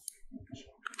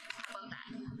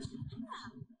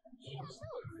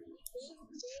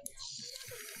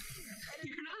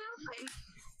 You're not helping.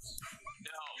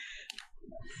 No.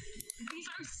 These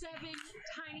are 7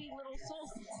 tiny little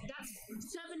souls. That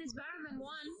 7 is better than 1.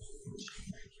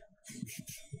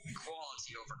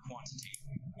 Quality over quantity.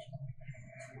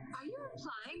 Are you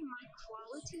implying my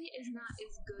quality is not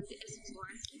as good as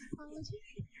Florence's quality?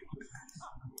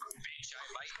 Bitch, I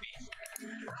might be.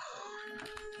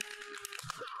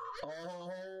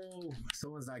 Oh,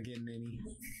 someone's not getting any.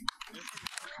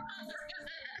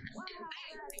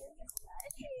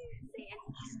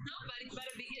 Somebody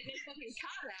better be getting his fucking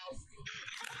card out.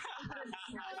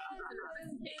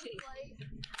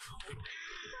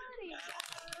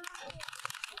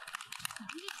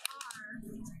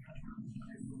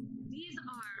 These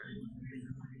are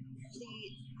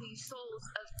the souls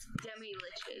of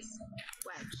demi-liches,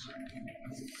 Wedge.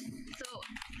 So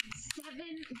 7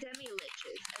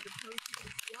 demi-liches as opposed to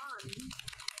 1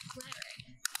 cleric.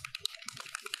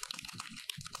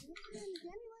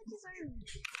 Demi-liches are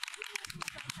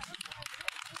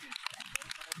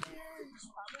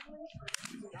probably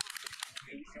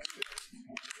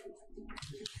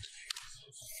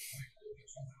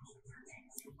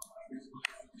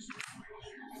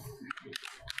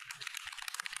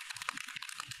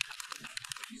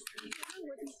I don't know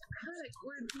what these draconic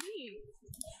words mean.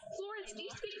 Florence, do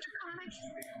you speak draconic?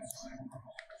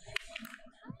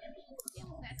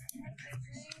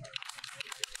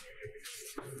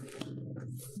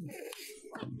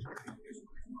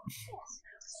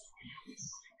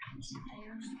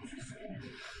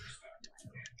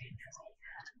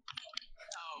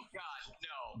 Oh god,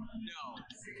 no,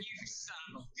 you son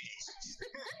of a bitch.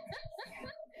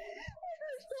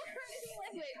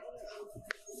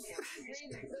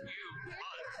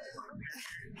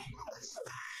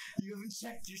 You haven't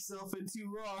checked yourself in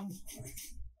too long.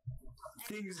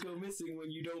 Things go missing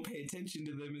when you don't pay attention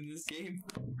to them in this game.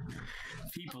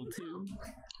 People too. Did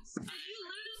you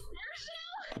lose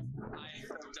I am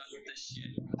so done with this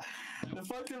shit. The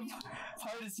fucked up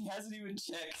part is he hasn't even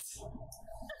checked.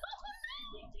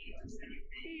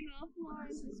 you know,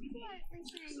 Florence is quietly saying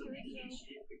to herself,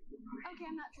 okay,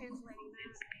 I'm not translating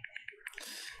that.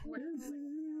 Florence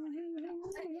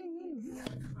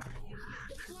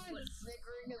is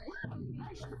snickering and laughing.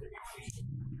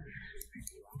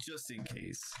 Just in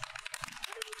case.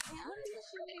 What is she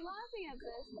should be laughing at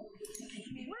this? What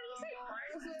did you say,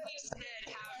 Florence? He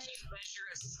said how do you measure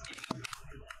a snake? 8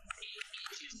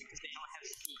 inches because they don't have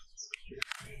feet.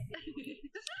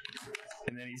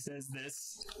 And then he says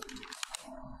this.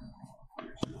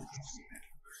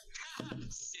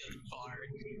 Silly bard.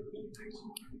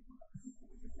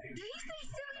 Did he say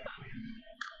silly bard?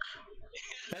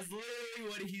 That's literally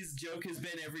what his joke has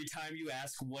been every time you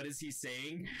ask what is he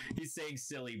saying. He's saying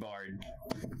silly bard.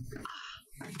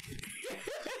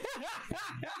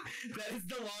 That is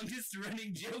the longest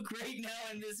running joke right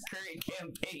now in this current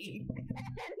campaign.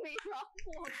 And meanwhile,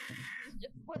 Florence is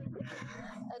just putting it.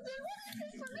 I said, what is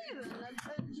it for me then?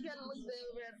 She kind of looks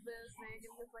over at the snake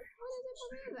and just like, what is it for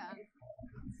me then?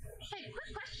 Hey,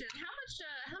 quick question.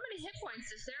 How many hit points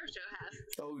does Sarah have?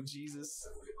 Oh, Jesus.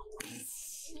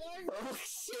 Oh,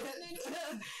 shit.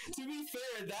 To be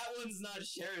fair, that one's not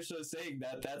Sherisha saying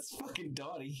that. That's fucking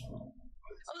Donnie. Oh,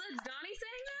 that's Donnie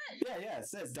saying that? Yeah, it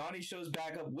says Donnie shows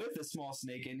back up with a small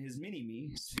snake in his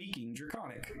mini-me, speaking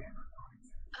Draconic.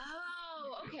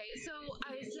 Oh, okay. So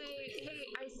I say,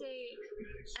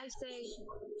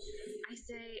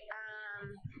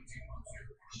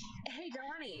 hey,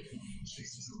 Donnie.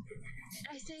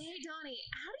 I say, hey, Donnie,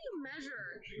 how do you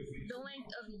measure the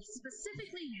length of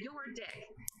specifically your dick?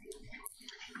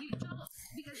 You don't,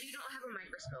 because you don't have a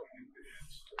microscope.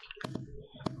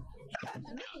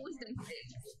 Make a wisdom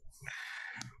save.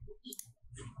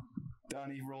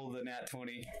 Donnie rolled the nat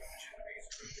 20.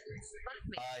 Fuck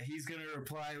me. He's gonna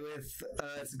reply with,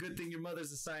 it's a good thing your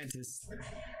mother's a scientist.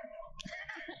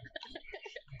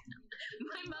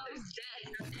 My mother's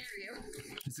dead. How dare you?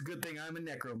 It's a good thing I'm a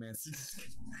necromancer.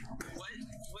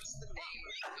 What's the name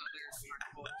of the other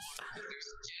carnival? There's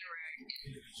Djanaraks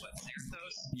and what,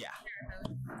 Zerathos? Yeah.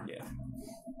 Yeah.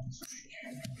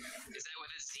 Is that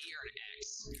with a Z or an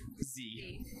X?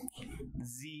 Z.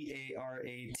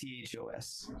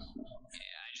 Zarathos.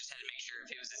 Yeah, I just had to make sure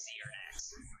if it was a Z or an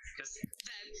X. Because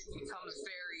that becomes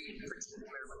very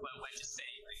particular with what Wedge is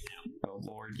saying right now. Oh,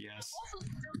 Lord, yes. Also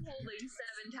still holding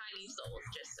 7 tiny souls,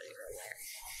 just so you're aware.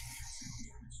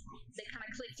 They kind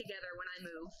of click together when I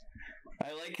move.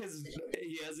 I like his,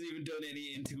 he hasn't even done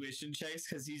any intuition checks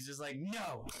because he's just like,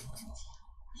 no!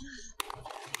 He's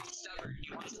stubborn.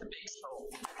 He wants the big soul.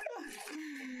 Oh,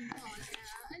 yeah, it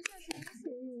does probably taste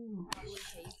good.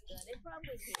 It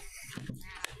probably can't.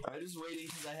 I'm just waiting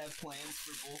because I have plans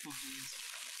for both of these.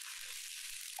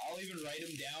 I'll even write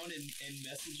them down and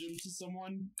message them to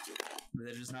someone, but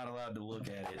they're just not allowed to look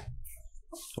at it.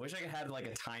 I wish I could have like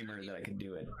a timer that I could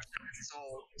do it.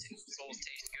 Souls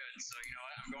taste good, so you know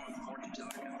what? I'm going with fortune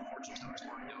teller. Fortune teller's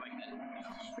more doing than, you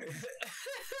know.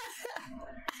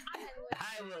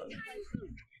 I will.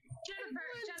 Jennifer.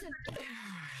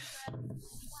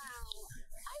 Wow.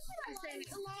 I've been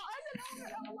alive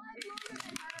longer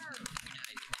than her.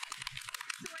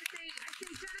 So I say,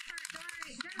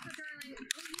 Jennifer, darling,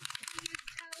 will you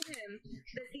tell him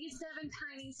that these 7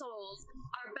 tiny souls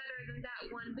are better than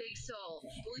that one big soul?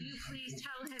 Will you please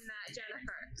tell him that,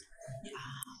 Jennifer?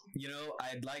 You know,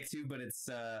 I'd like to, but it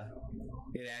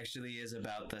actually is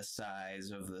about the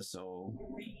size of the soul.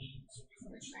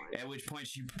 At which point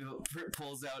she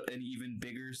pulls out an even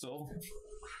bigger soul.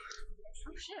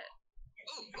 Oh shit.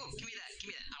 Ooh, give me that.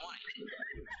 I want it.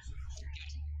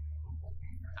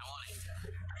 I want it.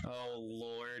 Oh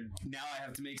lord. Now I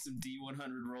have to make some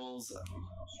D100 rolls. And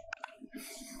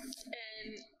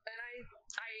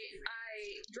I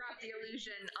drop the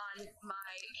illusion on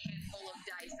my handful of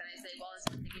dice and I say, well, it's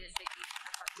something you didn't think you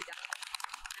fucked you die.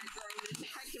 And I throw it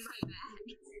back in my bag.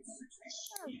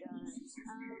 Oh god.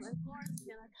 And Florence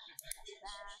gonna come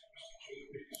back.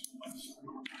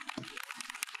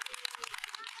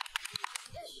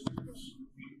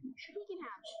 He can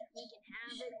have it. He can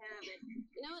have it.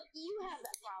 You know what? You have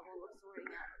that problem of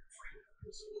sorting out.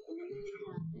 In the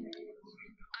meantime,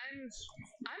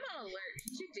 I'm on alert.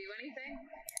 Did you do anything?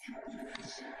 Did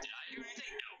I do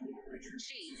anything? No.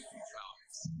 She.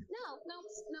 Well, no.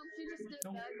 She just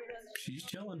stood back because She's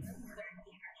chilling.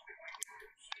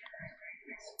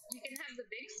 You can have the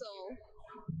big soul.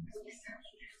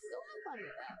 Go have fun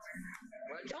with that.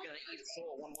 we're just gonna eat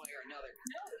soul one way or another.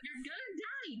 No, you're gonna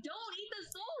die. Don't eat the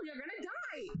soul. You're gonna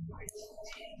die.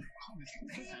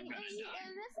 And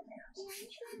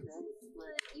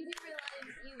but you didn't realize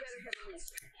you better have a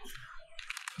leash.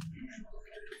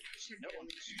 No one.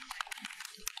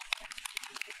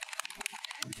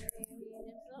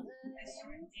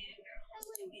 I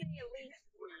wouldn't say at least.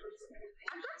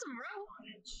 I've got some rope.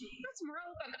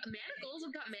 I've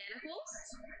got manacles.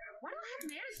 Why do I have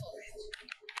manacles?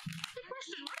 Good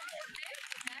question. Why do I have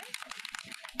manacles, eh?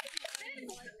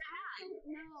 Manacles is bad.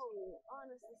 No,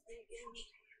 honestly speaking,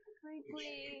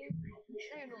 frankly,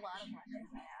 there's a lot of questions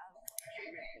I have.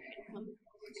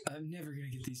 I'm never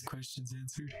gonna get these questions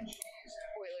answered.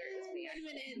 Spoiler is the Wait a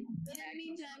minute. But in the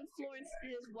meantime, Florence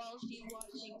is, while she's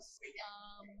watching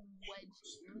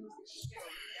Wedge.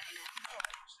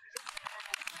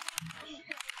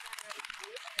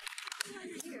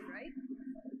 Weird, right?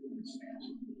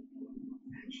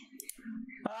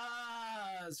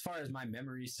 As far as my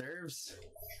memory serves.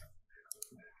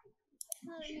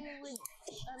 Would you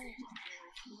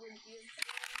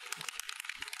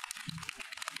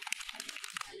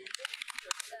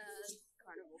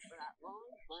Carnival for that long,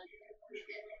 but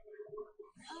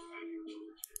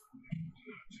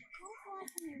how far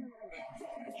can you remember?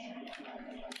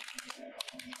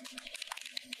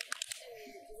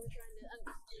 We're trying to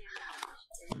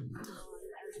understand as well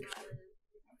as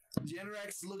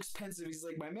Djanaraks looks pensive. He's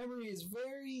like, my memory is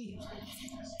very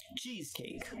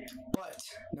cheesecake. But,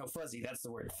 no, fuzzy, that's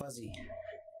the word, fuzzy.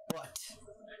 But,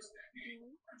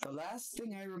 the last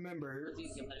thing I remember...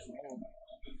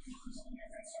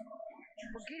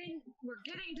 We're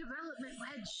getting development,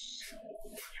 Wedge.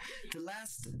 The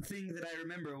last thing that I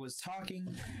remember was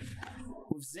talking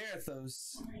with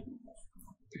Zarathos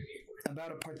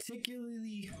about a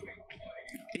particularly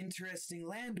interesting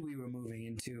land we were moving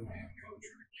into.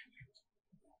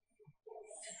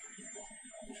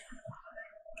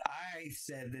 I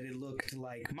said that it looked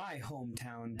like my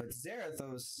hometown, but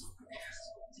Zarathos,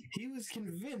 he was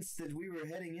convinced that we were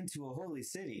heading into a holy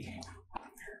city.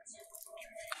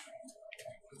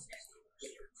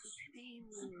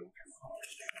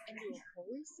 Into a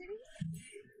holy city?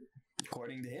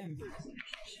 According to him.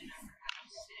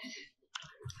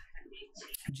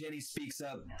 Jenny speaks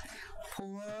up.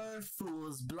 Poor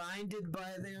fools, blinded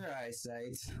by their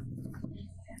eyesight.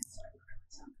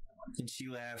 And she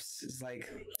laughs. It's like,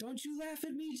 don't you laugh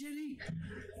at me, Jenny?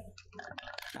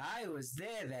 I was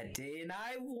there that day and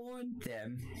I warned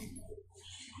them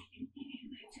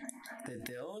that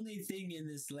the only thing in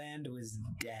this land was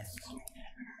death.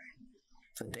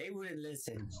 But they wouldn't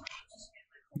listen.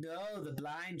 No, the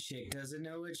blind chick doesn't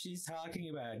know what she's talking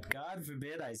about. God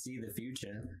forbid I see the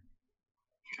future.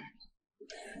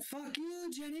 Fuck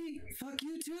you, Jenny. Fuck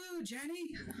you too,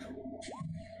 Jenny.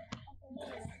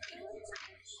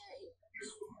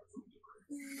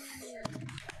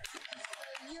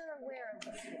 you're aware of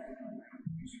this.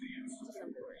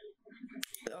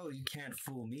 Oh, you can't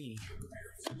fool me.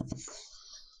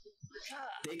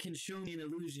 They can show me an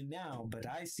illusion now, but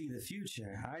I see the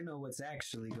future. I know what's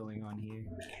actually going on here.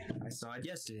 I saw it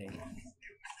yesterday.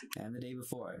 And the day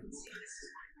before.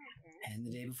 And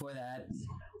the day before that.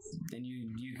 And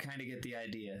you kind of get the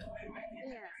idea.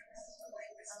 Yeah.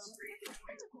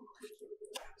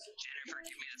 Jennifer,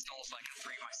 give me the soul so I can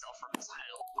free myself from this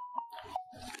hell.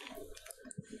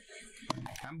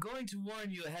 I'm going to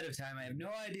warn you ahead of time. I have no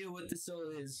idea what the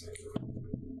soul is.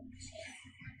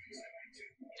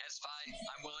 That's fine.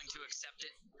 I'm willing to accept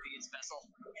it. Be its vessel.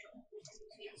 Okay,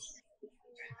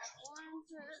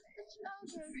 can I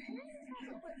just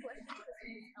have a quick question because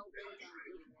he's helping them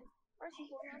eating it? First and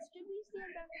foremost, should we stand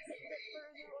back a bit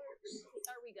further, or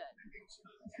are we good?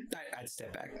 I'd step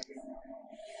back.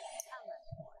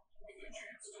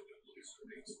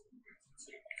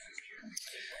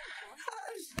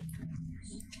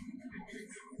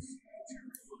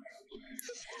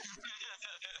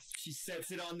 She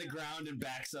sets it on the ground and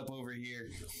backs up over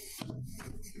here. Okay,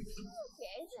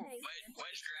 thanks.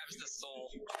 Wedge grabs the soul.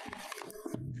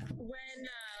 When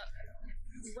I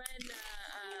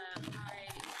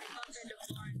bump into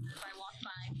Florence as I walk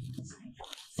by, as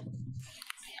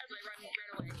I run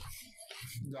away.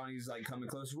 Donnie's like coming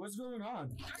closer. What's going on? I'm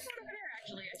going over there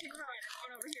actually. I think I'm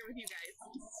going over here with you guys.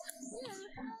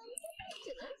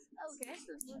 Yeah, okay,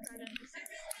 so we're trying to understand.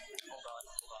 Hold on.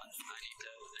 I need to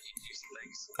do some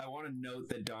things. I want to note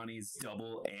that Donnie's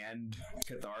double and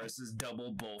Catharis'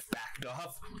 double both backed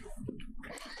off.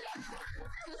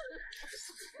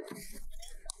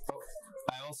 Oh,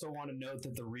 I also want to note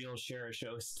that the real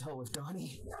Sherisho is still with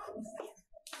Donnie. Which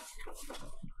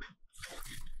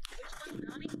one's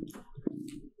Donnie?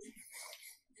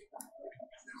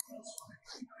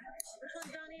 Which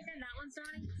one's Donnie again? That one's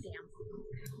Donnie? Damn.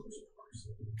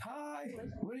 Hi,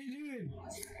 what are you doing? And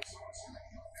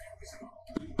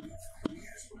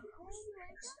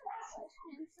so,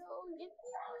 if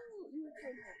you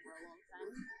were here for a long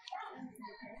time,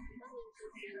 that means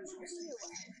you've been here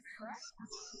once, correct?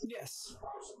 Yes. So,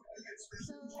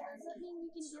 does that mean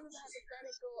you can give us a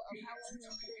hypothetical of how long you've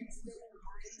been spending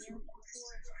time here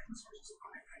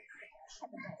before?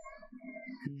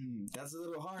 That's a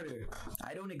little harder.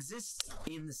 I don't exist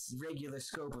in this regular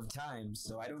scope of time,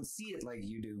 so I don't see it like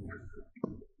you do.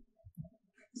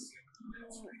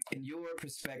 In your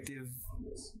perspective,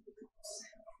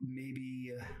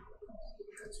 maybe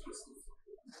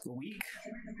a week?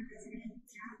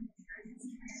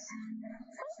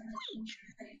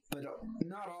 But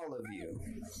not all of you.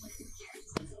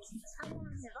 How long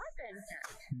have I been here?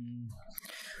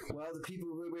 Well, the people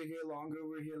who were here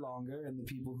longer, and the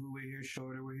people who were here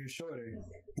shorter were here shorter.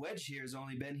 Wedge here has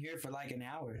only been here for like an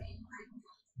hour. I've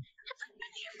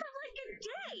been here for like a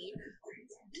day.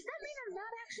 Does that mean I'm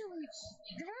not actually?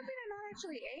 Does that mean I'm not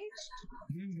actually aged? Does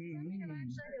that mean I'm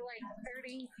actually like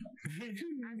 30?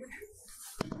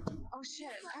 Oh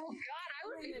shit! Oh god! I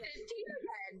would be 15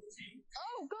 then.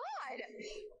 Oh god!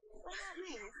 What that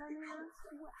means? I mean,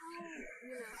 how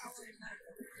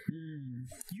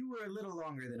You were a little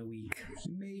longer than a week.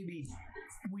 Maybe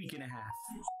week and a half.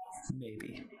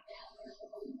 Maybe.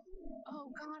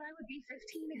 Oh god! I would be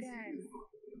 15 again.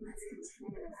 It's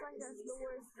like that's the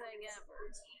worst thing ever.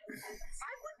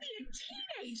 I would be a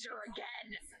teenager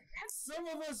again. Some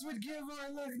of us would give our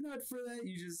left nut for that.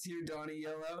 You just hear Donnie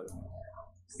yell out.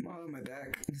 Oh, my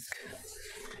back.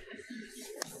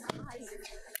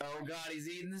 Oh god, he's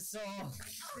eating the soul.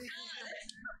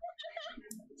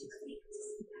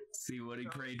 See what he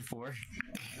prayed for. I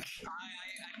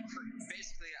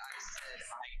basically said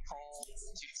I called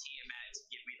to Tiamat to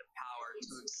give me the power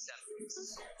to accept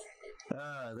this.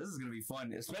 This is gonna be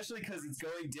fun, especially because it's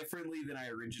going differently than I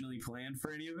originally planned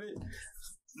for any of it.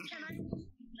 Can I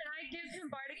give him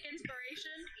bardic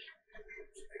inspiration?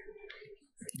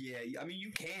 Yeah, I mean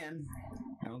you can.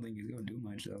 I don't think he's gonna do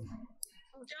much though.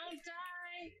 Don't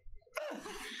die.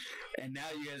 And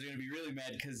now you guys are gonna be really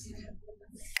mad because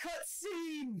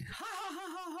cutscene! Ha ha ha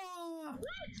ha ha!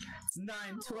 It's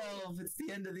 9:12. It's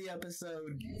the end of the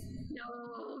episode.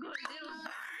 No.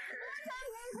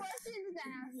 Questions to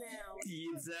ask now.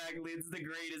 Exactly. It's the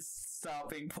greatest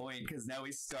stopping point because now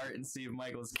we start and see if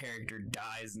Michael's character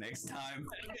dies next time.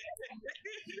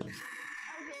 Okay,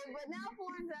 but now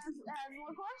Florence has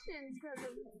more questions because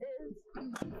of his.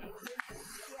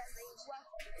 He has a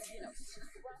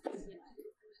rough,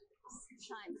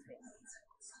 time span.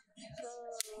 So, yeah,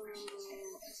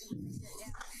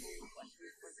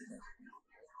 questions for this.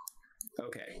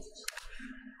 Okay.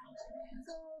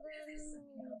 So then,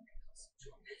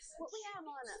 what we have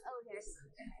on okay, is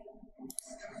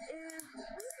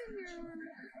we've been here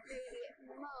maybe at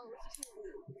most 2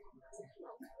 weeks.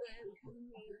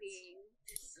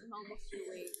 I'm almost too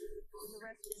late. The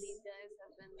rest of these guys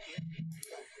have been here.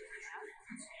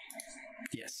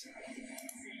 Yes.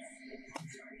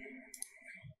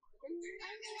 Did we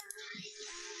come here early?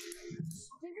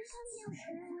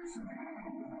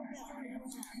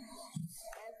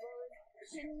 As well as,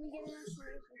 can we get an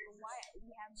explanation for why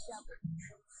we have double?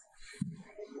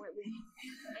 Or at least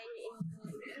a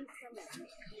increment.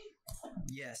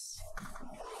 Yes.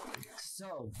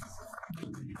 So, to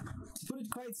put it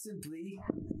quite simply,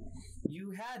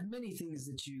 you had many things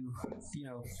that you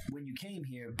know, when you came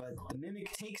here, but the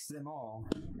mimic takes them all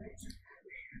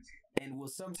and will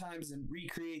sometimes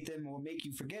recreate them or make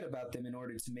you forget about them in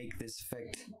order to make this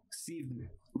effect seem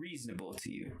reasonable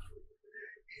to you.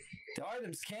 The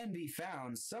items can be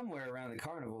found somewhere around the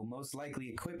carnival, most likely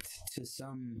equipped to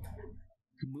some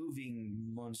moving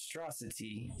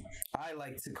monstrosity. I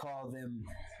like to call them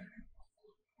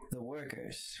the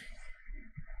workers.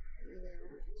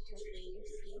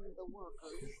 The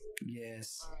workers.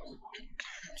 Yes.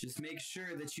 Just make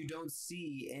sure that you don't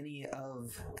see any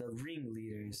of the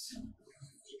ringleaders.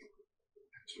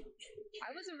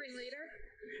 I was a ringleader.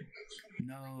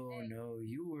 No,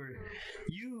 you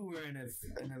were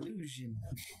an illusion.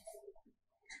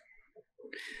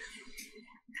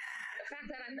 The fact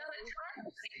that I'm not a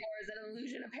child anymore is an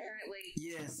illusion, apparently.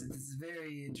 Yes, it's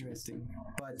very interesting.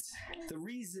 But the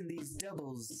reason these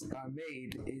doubles are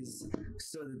made is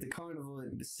so that the carnival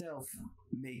itself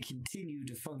may continue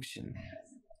to function.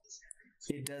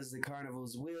 It does the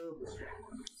carnival's will.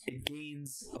 It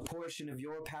gains a portion of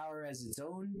your power as its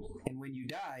own, and when you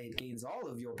die, it gains all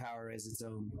of your power as its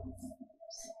own.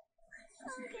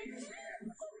 Okay.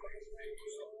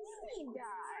 We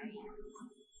die.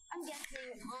 I'm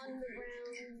guessing on the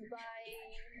ground by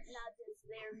not just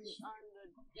there on the.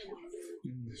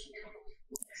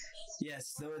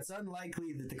 Yes, though it's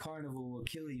unlikely that the carnival will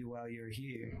kill you while you're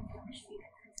here.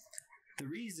 The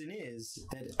reason is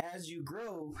that as you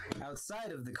grow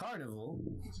outside of the carnival,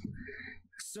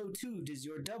 so too does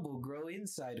your double grow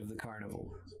inside of the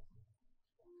carnival.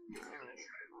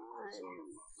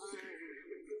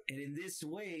 And in this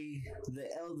way, the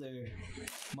elder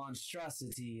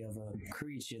monstrosity of a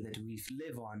creature that we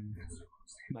live on,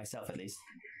 myself at least,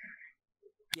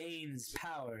 gains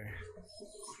power.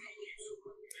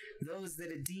 Those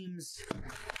that it deems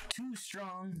too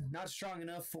strong, not strong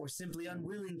enough, or simply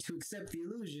unwilling to accept the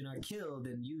illusion are killed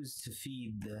and used to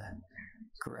feed the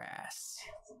grass,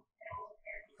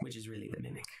 which is really the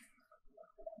mimic.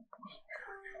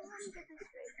 Let me get this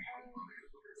straight.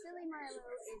 Silly Milo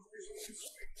is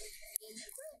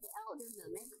the elder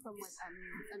mimic, from what I'm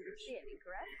understanding,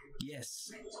 correct? Yes.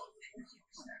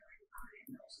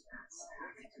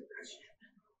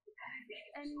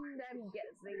 And I'm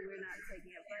guessing we're not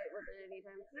taking a fight with it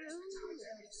anytime soon.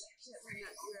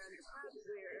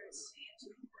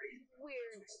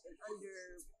 We're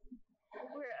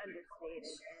understated,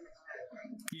 and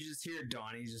You just hear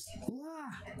Donnie just,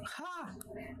 wah, ha!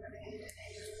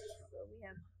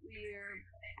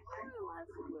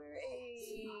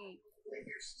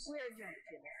 so we're a junk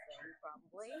to this thing,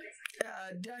 probably.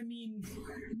 I mean,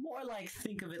 more like,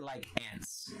 think of it like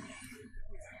ants.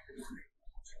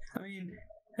 I mean,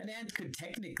 an ant could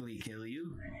technically kill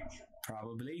you.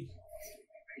 Probably.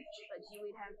 But you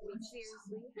would have to be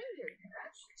seriously injured,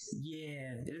 correct?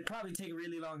 Yeah, it'd probably take a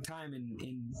really long time in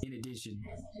addition.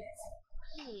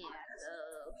 Yeah,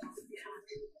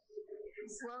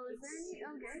 well, is there any...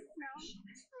 Okay, no.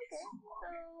 Okay, so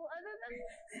other than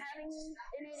having an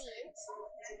idiot,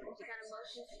 which kind of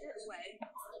motions it away,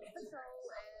 keep the soul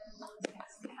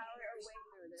and power our way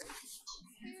through this,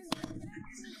 and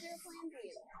is there a plan B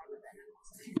in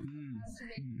to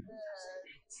make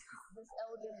this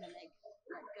elder mimic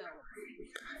let go?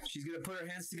 She's gonna put her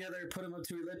hands together, put them up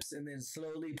to her lips, and then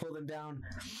slowly pull them down.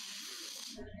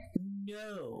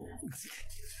 No.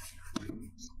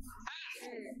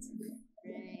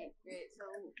 Great.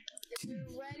 So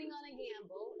we're riding on a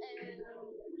gamble, and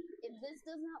if this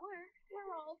does not work,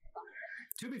 we're all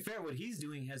fucked. To be fair, what he's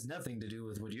doing has nothing to do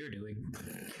with what you're doing.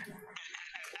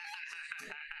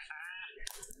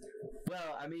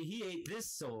 Well, I mean, he ate this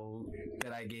soul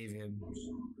that I gave him.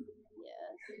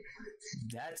 Yeah.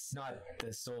 That's not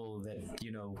the soul that,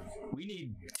 you know, we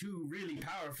need two really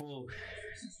powerful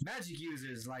magic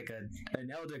users like an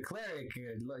elder cleric,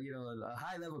 you know, a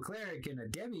high level cleric and a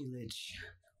demi-lich,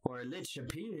 or a lich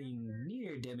appearing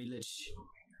near demi-lich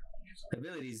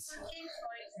abilities. He's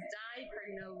going to die for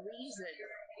no reason.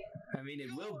 I mean,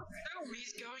 it will. No,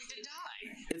 he's going to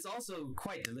die. It's also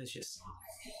quite delicious.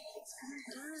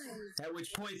 At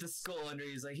which point the skull under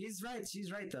you is like, he's right,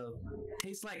 she's right though.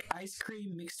 Tastes like ice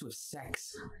cream mixed with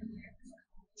sex.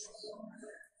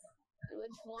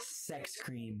 Which Florence Sex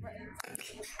cream. Florence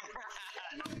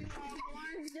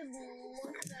just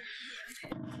looks up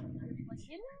here. Like,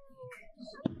 you know,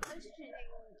 I'm questioning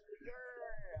your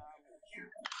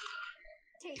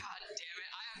taste. God damn it!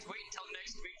 I have to wait until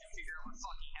next week to figure out what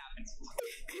fucking happens.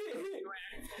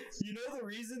 You know the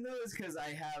reason though is because I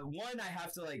have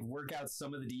to like work out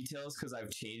some of the details because I've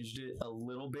changed it a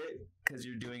little bit because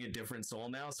you're doing a different soul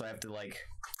now, so I have to like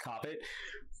cop it.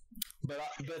 But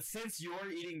since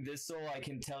you're eating this soul, I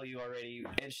can tell you already,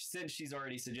 and since she's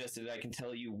already suggested it, I can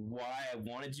tell you why I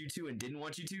wanted you to and didn't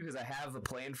want you to, because I have a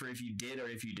plan for if you did or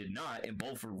if you did not, and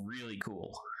both are really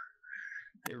cool.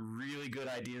 They're really good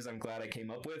ideas I'm glad I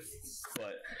came up with,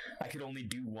 but I could only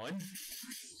do one.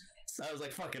 So I was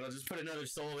like, fuck it, I'll just put another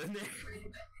soul in there.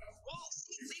 Well,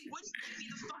 see, they wouldn't give me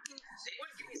they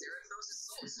wouldn't give me Zarathos'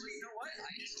 soul, so you know what?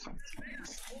 I just took this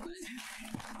man's soul.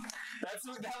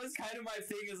 That was kind of my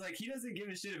thing, is like, he doesn't give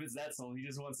a shit if it's that soul, he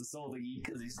just wants the soul to eat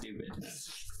because he's stupid. To be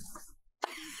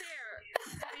fair,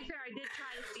 I did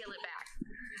try to steal it back.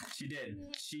 She did.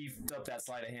 She flipped that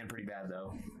sleight of hand pretty bad,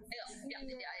 though. Yeah.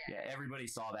 Yeah, everybody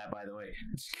saw that, by the way.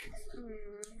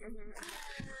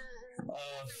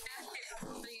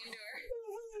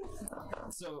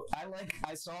 So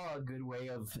I saw a good way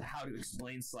of how to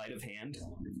explain sleight of hand.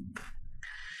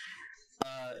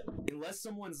 Unless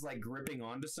someone's like gripping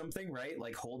onto something, right?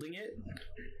 Like holding it,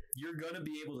 you're gonna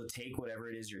be able to take whatever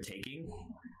it is you're taking.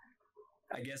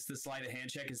 I guess the sleight of hand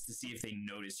check is to see if they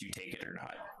notice you take it or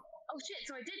not. Oh shit,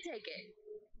 so I did take it.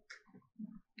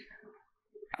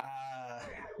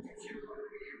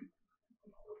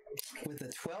 With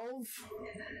a 12,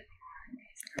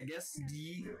 I guess,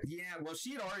 yeah, well,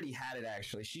 she had already had it,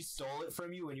 actually. She stole it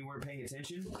from you when you weren't paying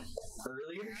attention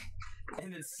earlier,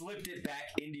 and then slipped it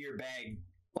back into your bag,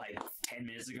 like, 10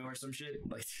 minutes ago or some shit.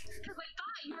 Like, because I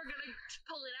thought you were gonna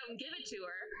pull it out and give it to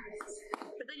her,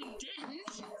 but then you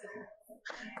didn't.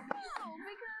 No,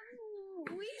 because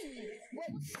what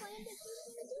was the plan that she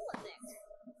was going to do with it?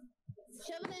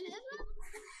 Shove it in his mouth?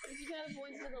 If you kind of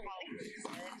points to the wall.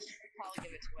 Probably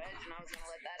give it to Edge, and I was gonna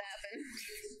let that happen.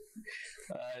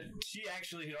 She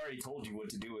actually had already told you what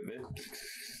to do with it.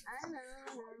 I know.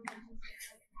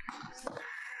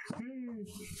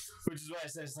 Which is why I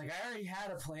said, it's like, I already had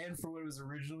a plan for what was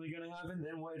originally going to happen,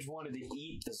 then Wedge wanted to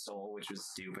eat the soul, which was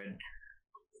stupid.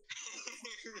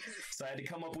 So I had to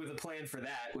come up with a plan for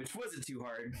that, which wasn't too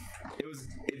hard.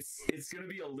 It's going to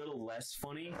be a little less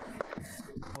funny,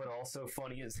 but also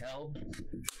funny as hell.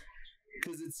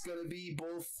 Because it's going to be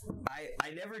both...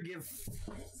 I never give,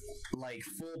 like,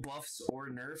 full buffs or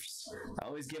nerfs. I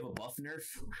always give a buff nerf.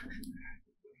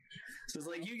 So it's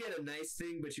like, you get a nice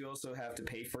thing, but you also have to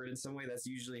pay for it in some way. That's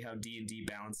usually how D&D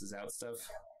balances out stuff.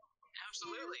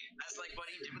 Absolutely. That's like what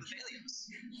he did with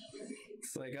Valiums.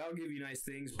 It's like, I'll give you nice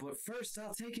things, but first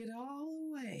I'll take it all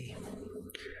away. Yep.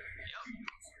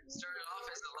 Started off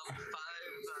as a level 5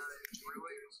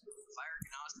 druid. Fire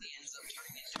Gnosty ends up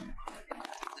turning into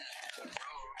that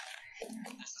rogue.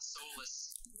 That's a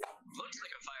soulless. Looks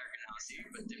like a Fire Ganassi,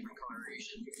 but different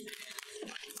coloration.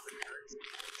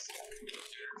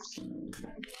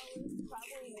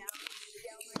 Probably now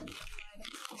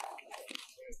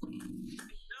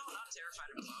No, not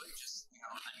terrified of Bo. You just, I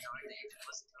know that you could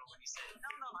listen to him when he said, no,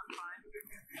 I'm fine.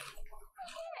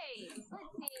 Hey, let's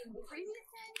see. The previous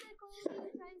time that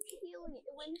Chloe tried to heal you,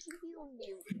 when she healed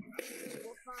you,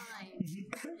 we're fine. Yes,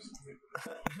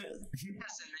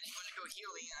 and then he went to go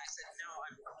heal me, and I said, no,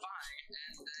 I'm fine.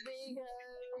 And then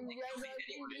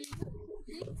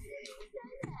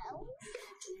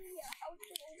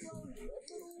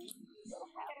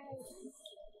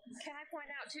Can I point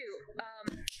out too?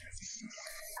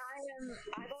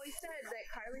 I've always said that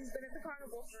Kylie's been at the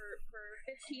carnival for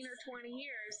 15 or 20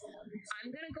 years. I'm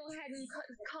gonna go ahead and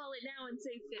call it now and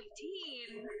say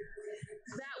 15.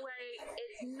 That way,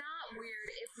 it's not weird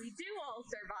if we do all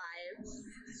survive,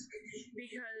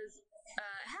 because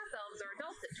half elves are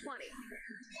adults at 20.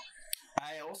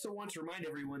 I also want to remind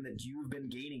everyone that you've been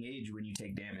gaining age when you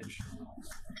take damage.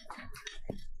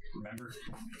 Remember?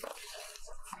 But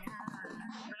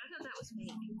I thought that was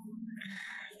fake.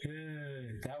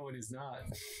 That one is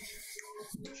not.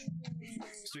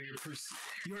 So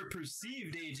your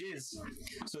perceived age is.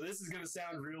 So this is gonna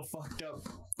sound real fucked up,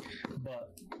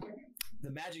 but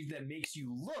the magic that makes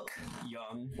you look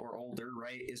young or older,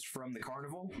 right, is from the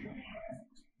carnival.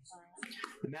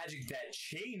 The magic that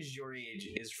changed your age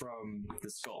is from the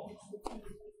skull.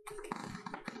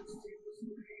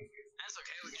 that's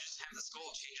okay. We can just have the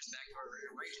skull change us back to our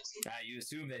regular wages. You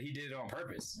assume that he did it on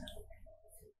purpose.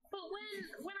 But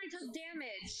when I took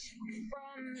damage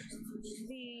from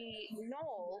the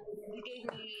knoll, you gave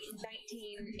me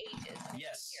 19 ages.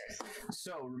 Yes.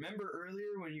 So, remember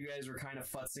earlier when you guys were kind of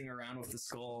futzing around with the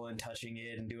skull and touching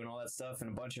it and doing all that stuff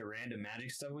and a bunch of random magic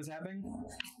stuff was happening?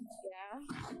 Yeah.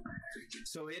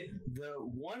 So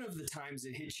one of the times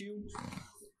it hit you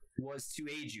was to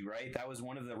age you, right? That was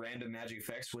one of the random magic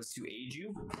effects, was to age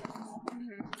you.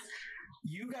 Mm-hmm.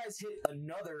 You guys hit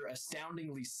another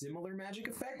astoundingly similar magic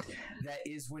effect that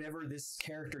is whenever this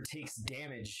character takes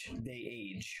damage, they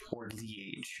age or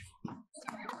de-age.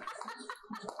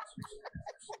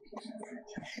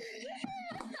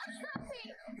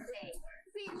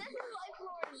 See, this is like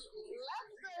Lord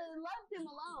left him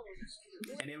alone.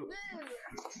 And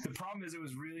the problem is it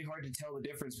was really hard to tell the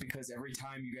difference because every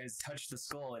time you guys touch the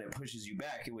skull and it pushes you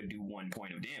back, it would do 1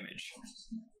 point of damage.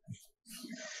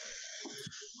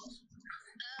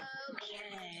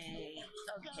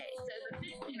 Okay, so the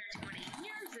 15 or 20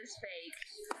 years is fake,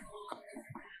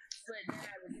 but then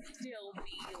I would still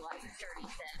be like 37.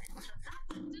 So that's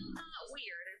still not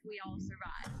weird if we all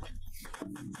survive.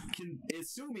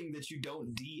 Assuming that you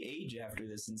don't de-age after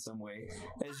this in some way,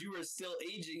 as you are still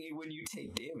aging it when you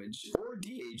take damage, or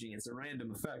de-aging, it's a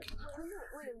random effect.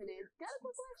 Wait a minute. Got a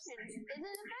quick question. Is it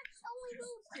effect only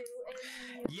those two?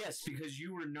 And Yes, because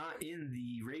you were not in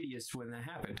the radius when that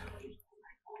happened.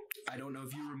 I don't know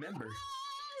if you remember.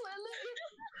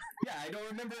 Yeah, I don't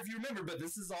remember if you remember, but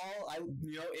this is all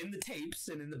in the tapes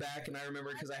and in the back, and I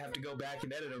remember because I have to go back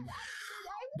and edit them.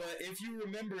 But if you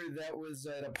remember, that was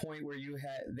at a point where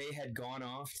they had gone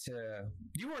off to.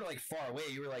 You weren't like far away;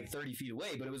 you were like 30 feet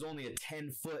away, but it was only a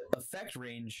 10-foot effect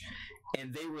range,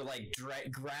 and they were like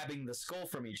grabbing the skull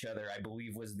from each other. I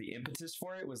believe was the impetus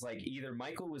for it. Was like either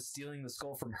Michael was stealing the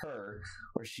skull from her,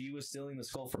 or she was stealing the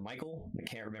skull from Michael. I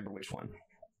can't remember which one.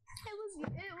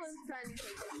 it was trying to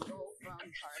take the skull from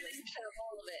Carly.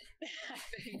 All of it, I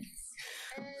think.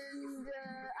 And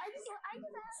I just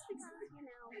asked because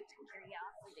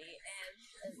curiosity and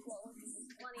as well as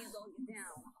money is going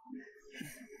down.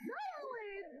 Not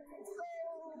only so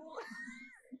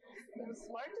it was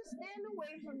smart to stand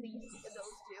away from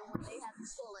those two when they had the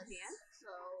skull at hand.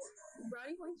 So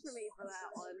brownie points for me for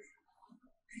that one.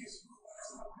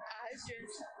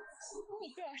 Oh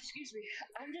gosh, excuse me.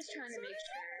 I'm just trying to make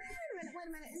sure. Wait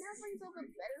a minute, and that brings up a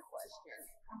better question.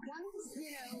 Once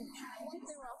they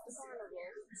were off the carnival,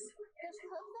 does that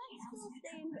still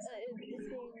stay in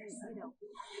motion?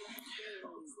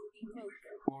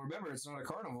 Well, remember, it's not a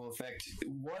carnival effect.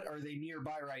 What are they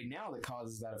nearby right now that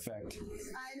causes that effect?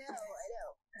 I know.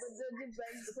 But it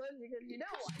begs the question because you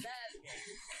know what that.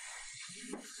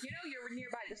 You're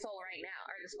nearby the soul right now,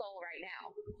 or the skull right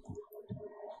now.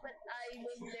 But I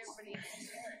wasn't there for the initial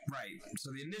hit. Right.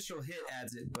 So the initial hit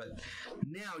adds it, but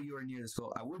now you are near the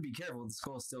skull. I would be careful. The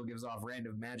skull still gives off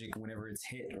random magic whenever it's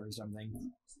hit or something.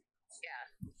 Yeah.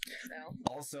 So.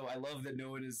 Also, I love that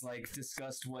no one has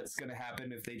discussed what's going to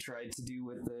happen if they tried to do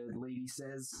what the lady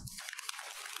says.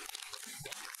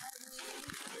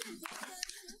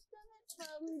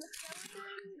 From the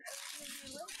skeleton of the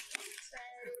lip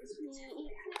that is he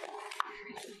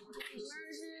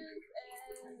emerges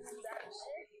and that's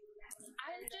it.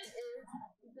 I'm just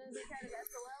Then they kind of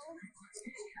SOL.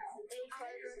 As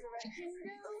far as resurrection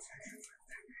goes.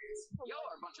 Y'all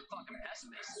are a bunch of fucking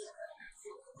pessimists.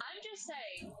 I'm just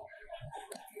saying.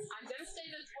 I'm gonna say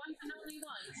this once and only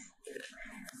once.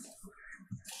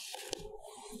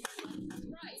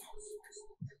 Right.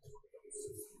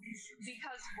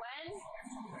 Because when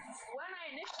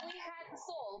I initially had the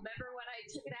soul, remember when I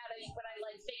took it out of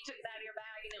fake took it out of your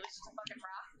bag and it was just a fucking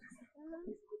rock?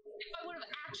 Mm-hmm. If I would have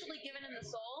actually given him the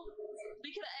soul, we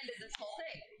could have ended this whole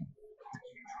thing.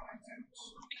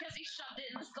 Because he shoved it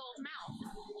in the skull's mouth.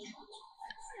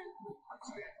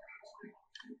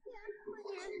 Yeah, but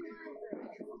here's my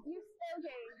thing.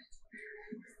 Okay.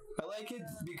 I like it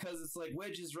because it's like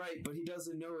Wedge is right, but he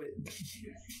doesn't know it.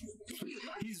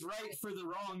 He's right for the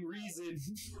wrong reason.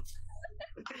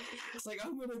 It's like,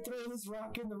 I'm gonna throw this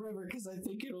rock in the river because I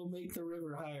think it'll make the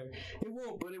river higher. It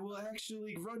won't, but it will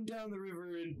actually run down the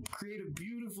river and create a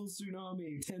beautiful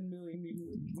tsunami 10 million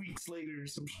weeks later or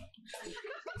some shit.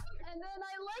 And then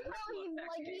I like how he's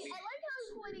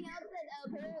pointing out that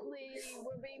apparently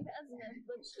we're being pessimists,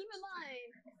 but keep in mind,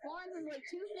 Florence is like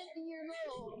 250 years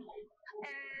old,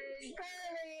 and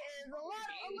Carly is a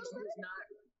little bit.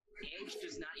 Age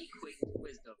does not equate to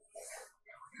wisdom.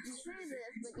 You say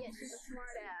this, but yet she's a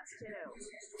smart ass too.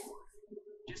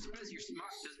 Just because you're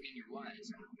smart doesn't mean you're wise.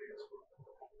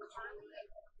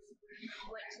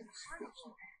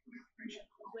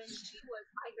 When she was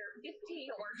either 15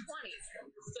 or 20.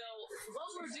 So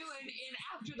what we're doing in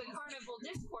after the Carnival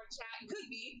Discord chat could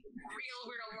be real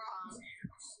wrong.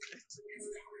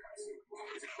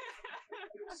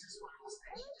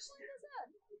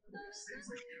 So That's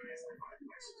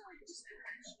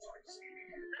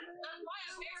why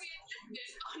I'm very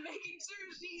insistent on making sure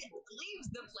she leaves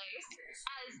the place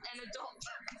as an adult.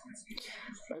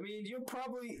 I mean, you'll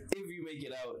probably, if you make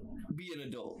it out, be an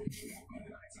adult.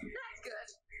 That's good.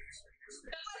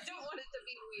 Because I don't want it to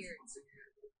be weird.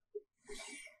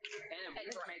 And if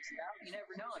Weird makes it out, you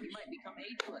never know. You might become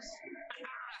ageless.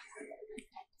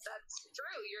 That's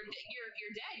true. If you're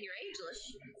dead, you're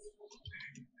ageless.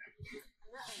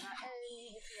 And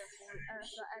you just see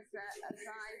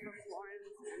aside from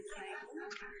Florence and saying, you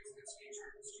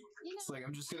know, It's like,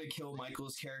 I'm just gonna kill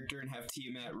Michael's character and have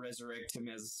Tiamat resurrect him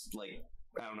as, like,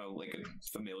 I don't know, like a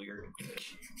familiar.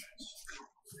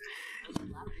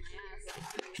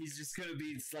 He's just gonna be,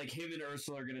 it's like him and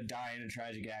Ursula are gonna die in a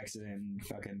tragic accident and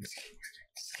fucking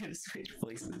just gonna switch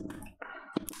places.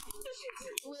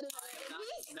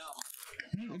 No.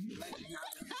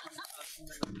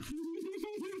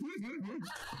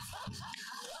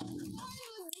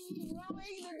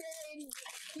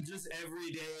 Just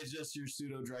every day is just your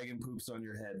pseudo dragon poops on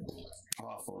your head.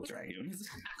 Awful dragons.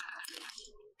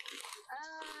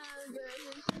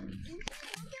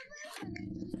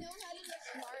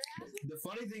 The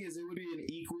funny thing is, it would be an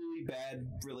equally bad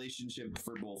relationship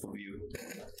for both of you.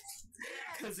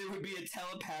 Because it would be a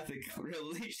telepathic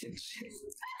relationship.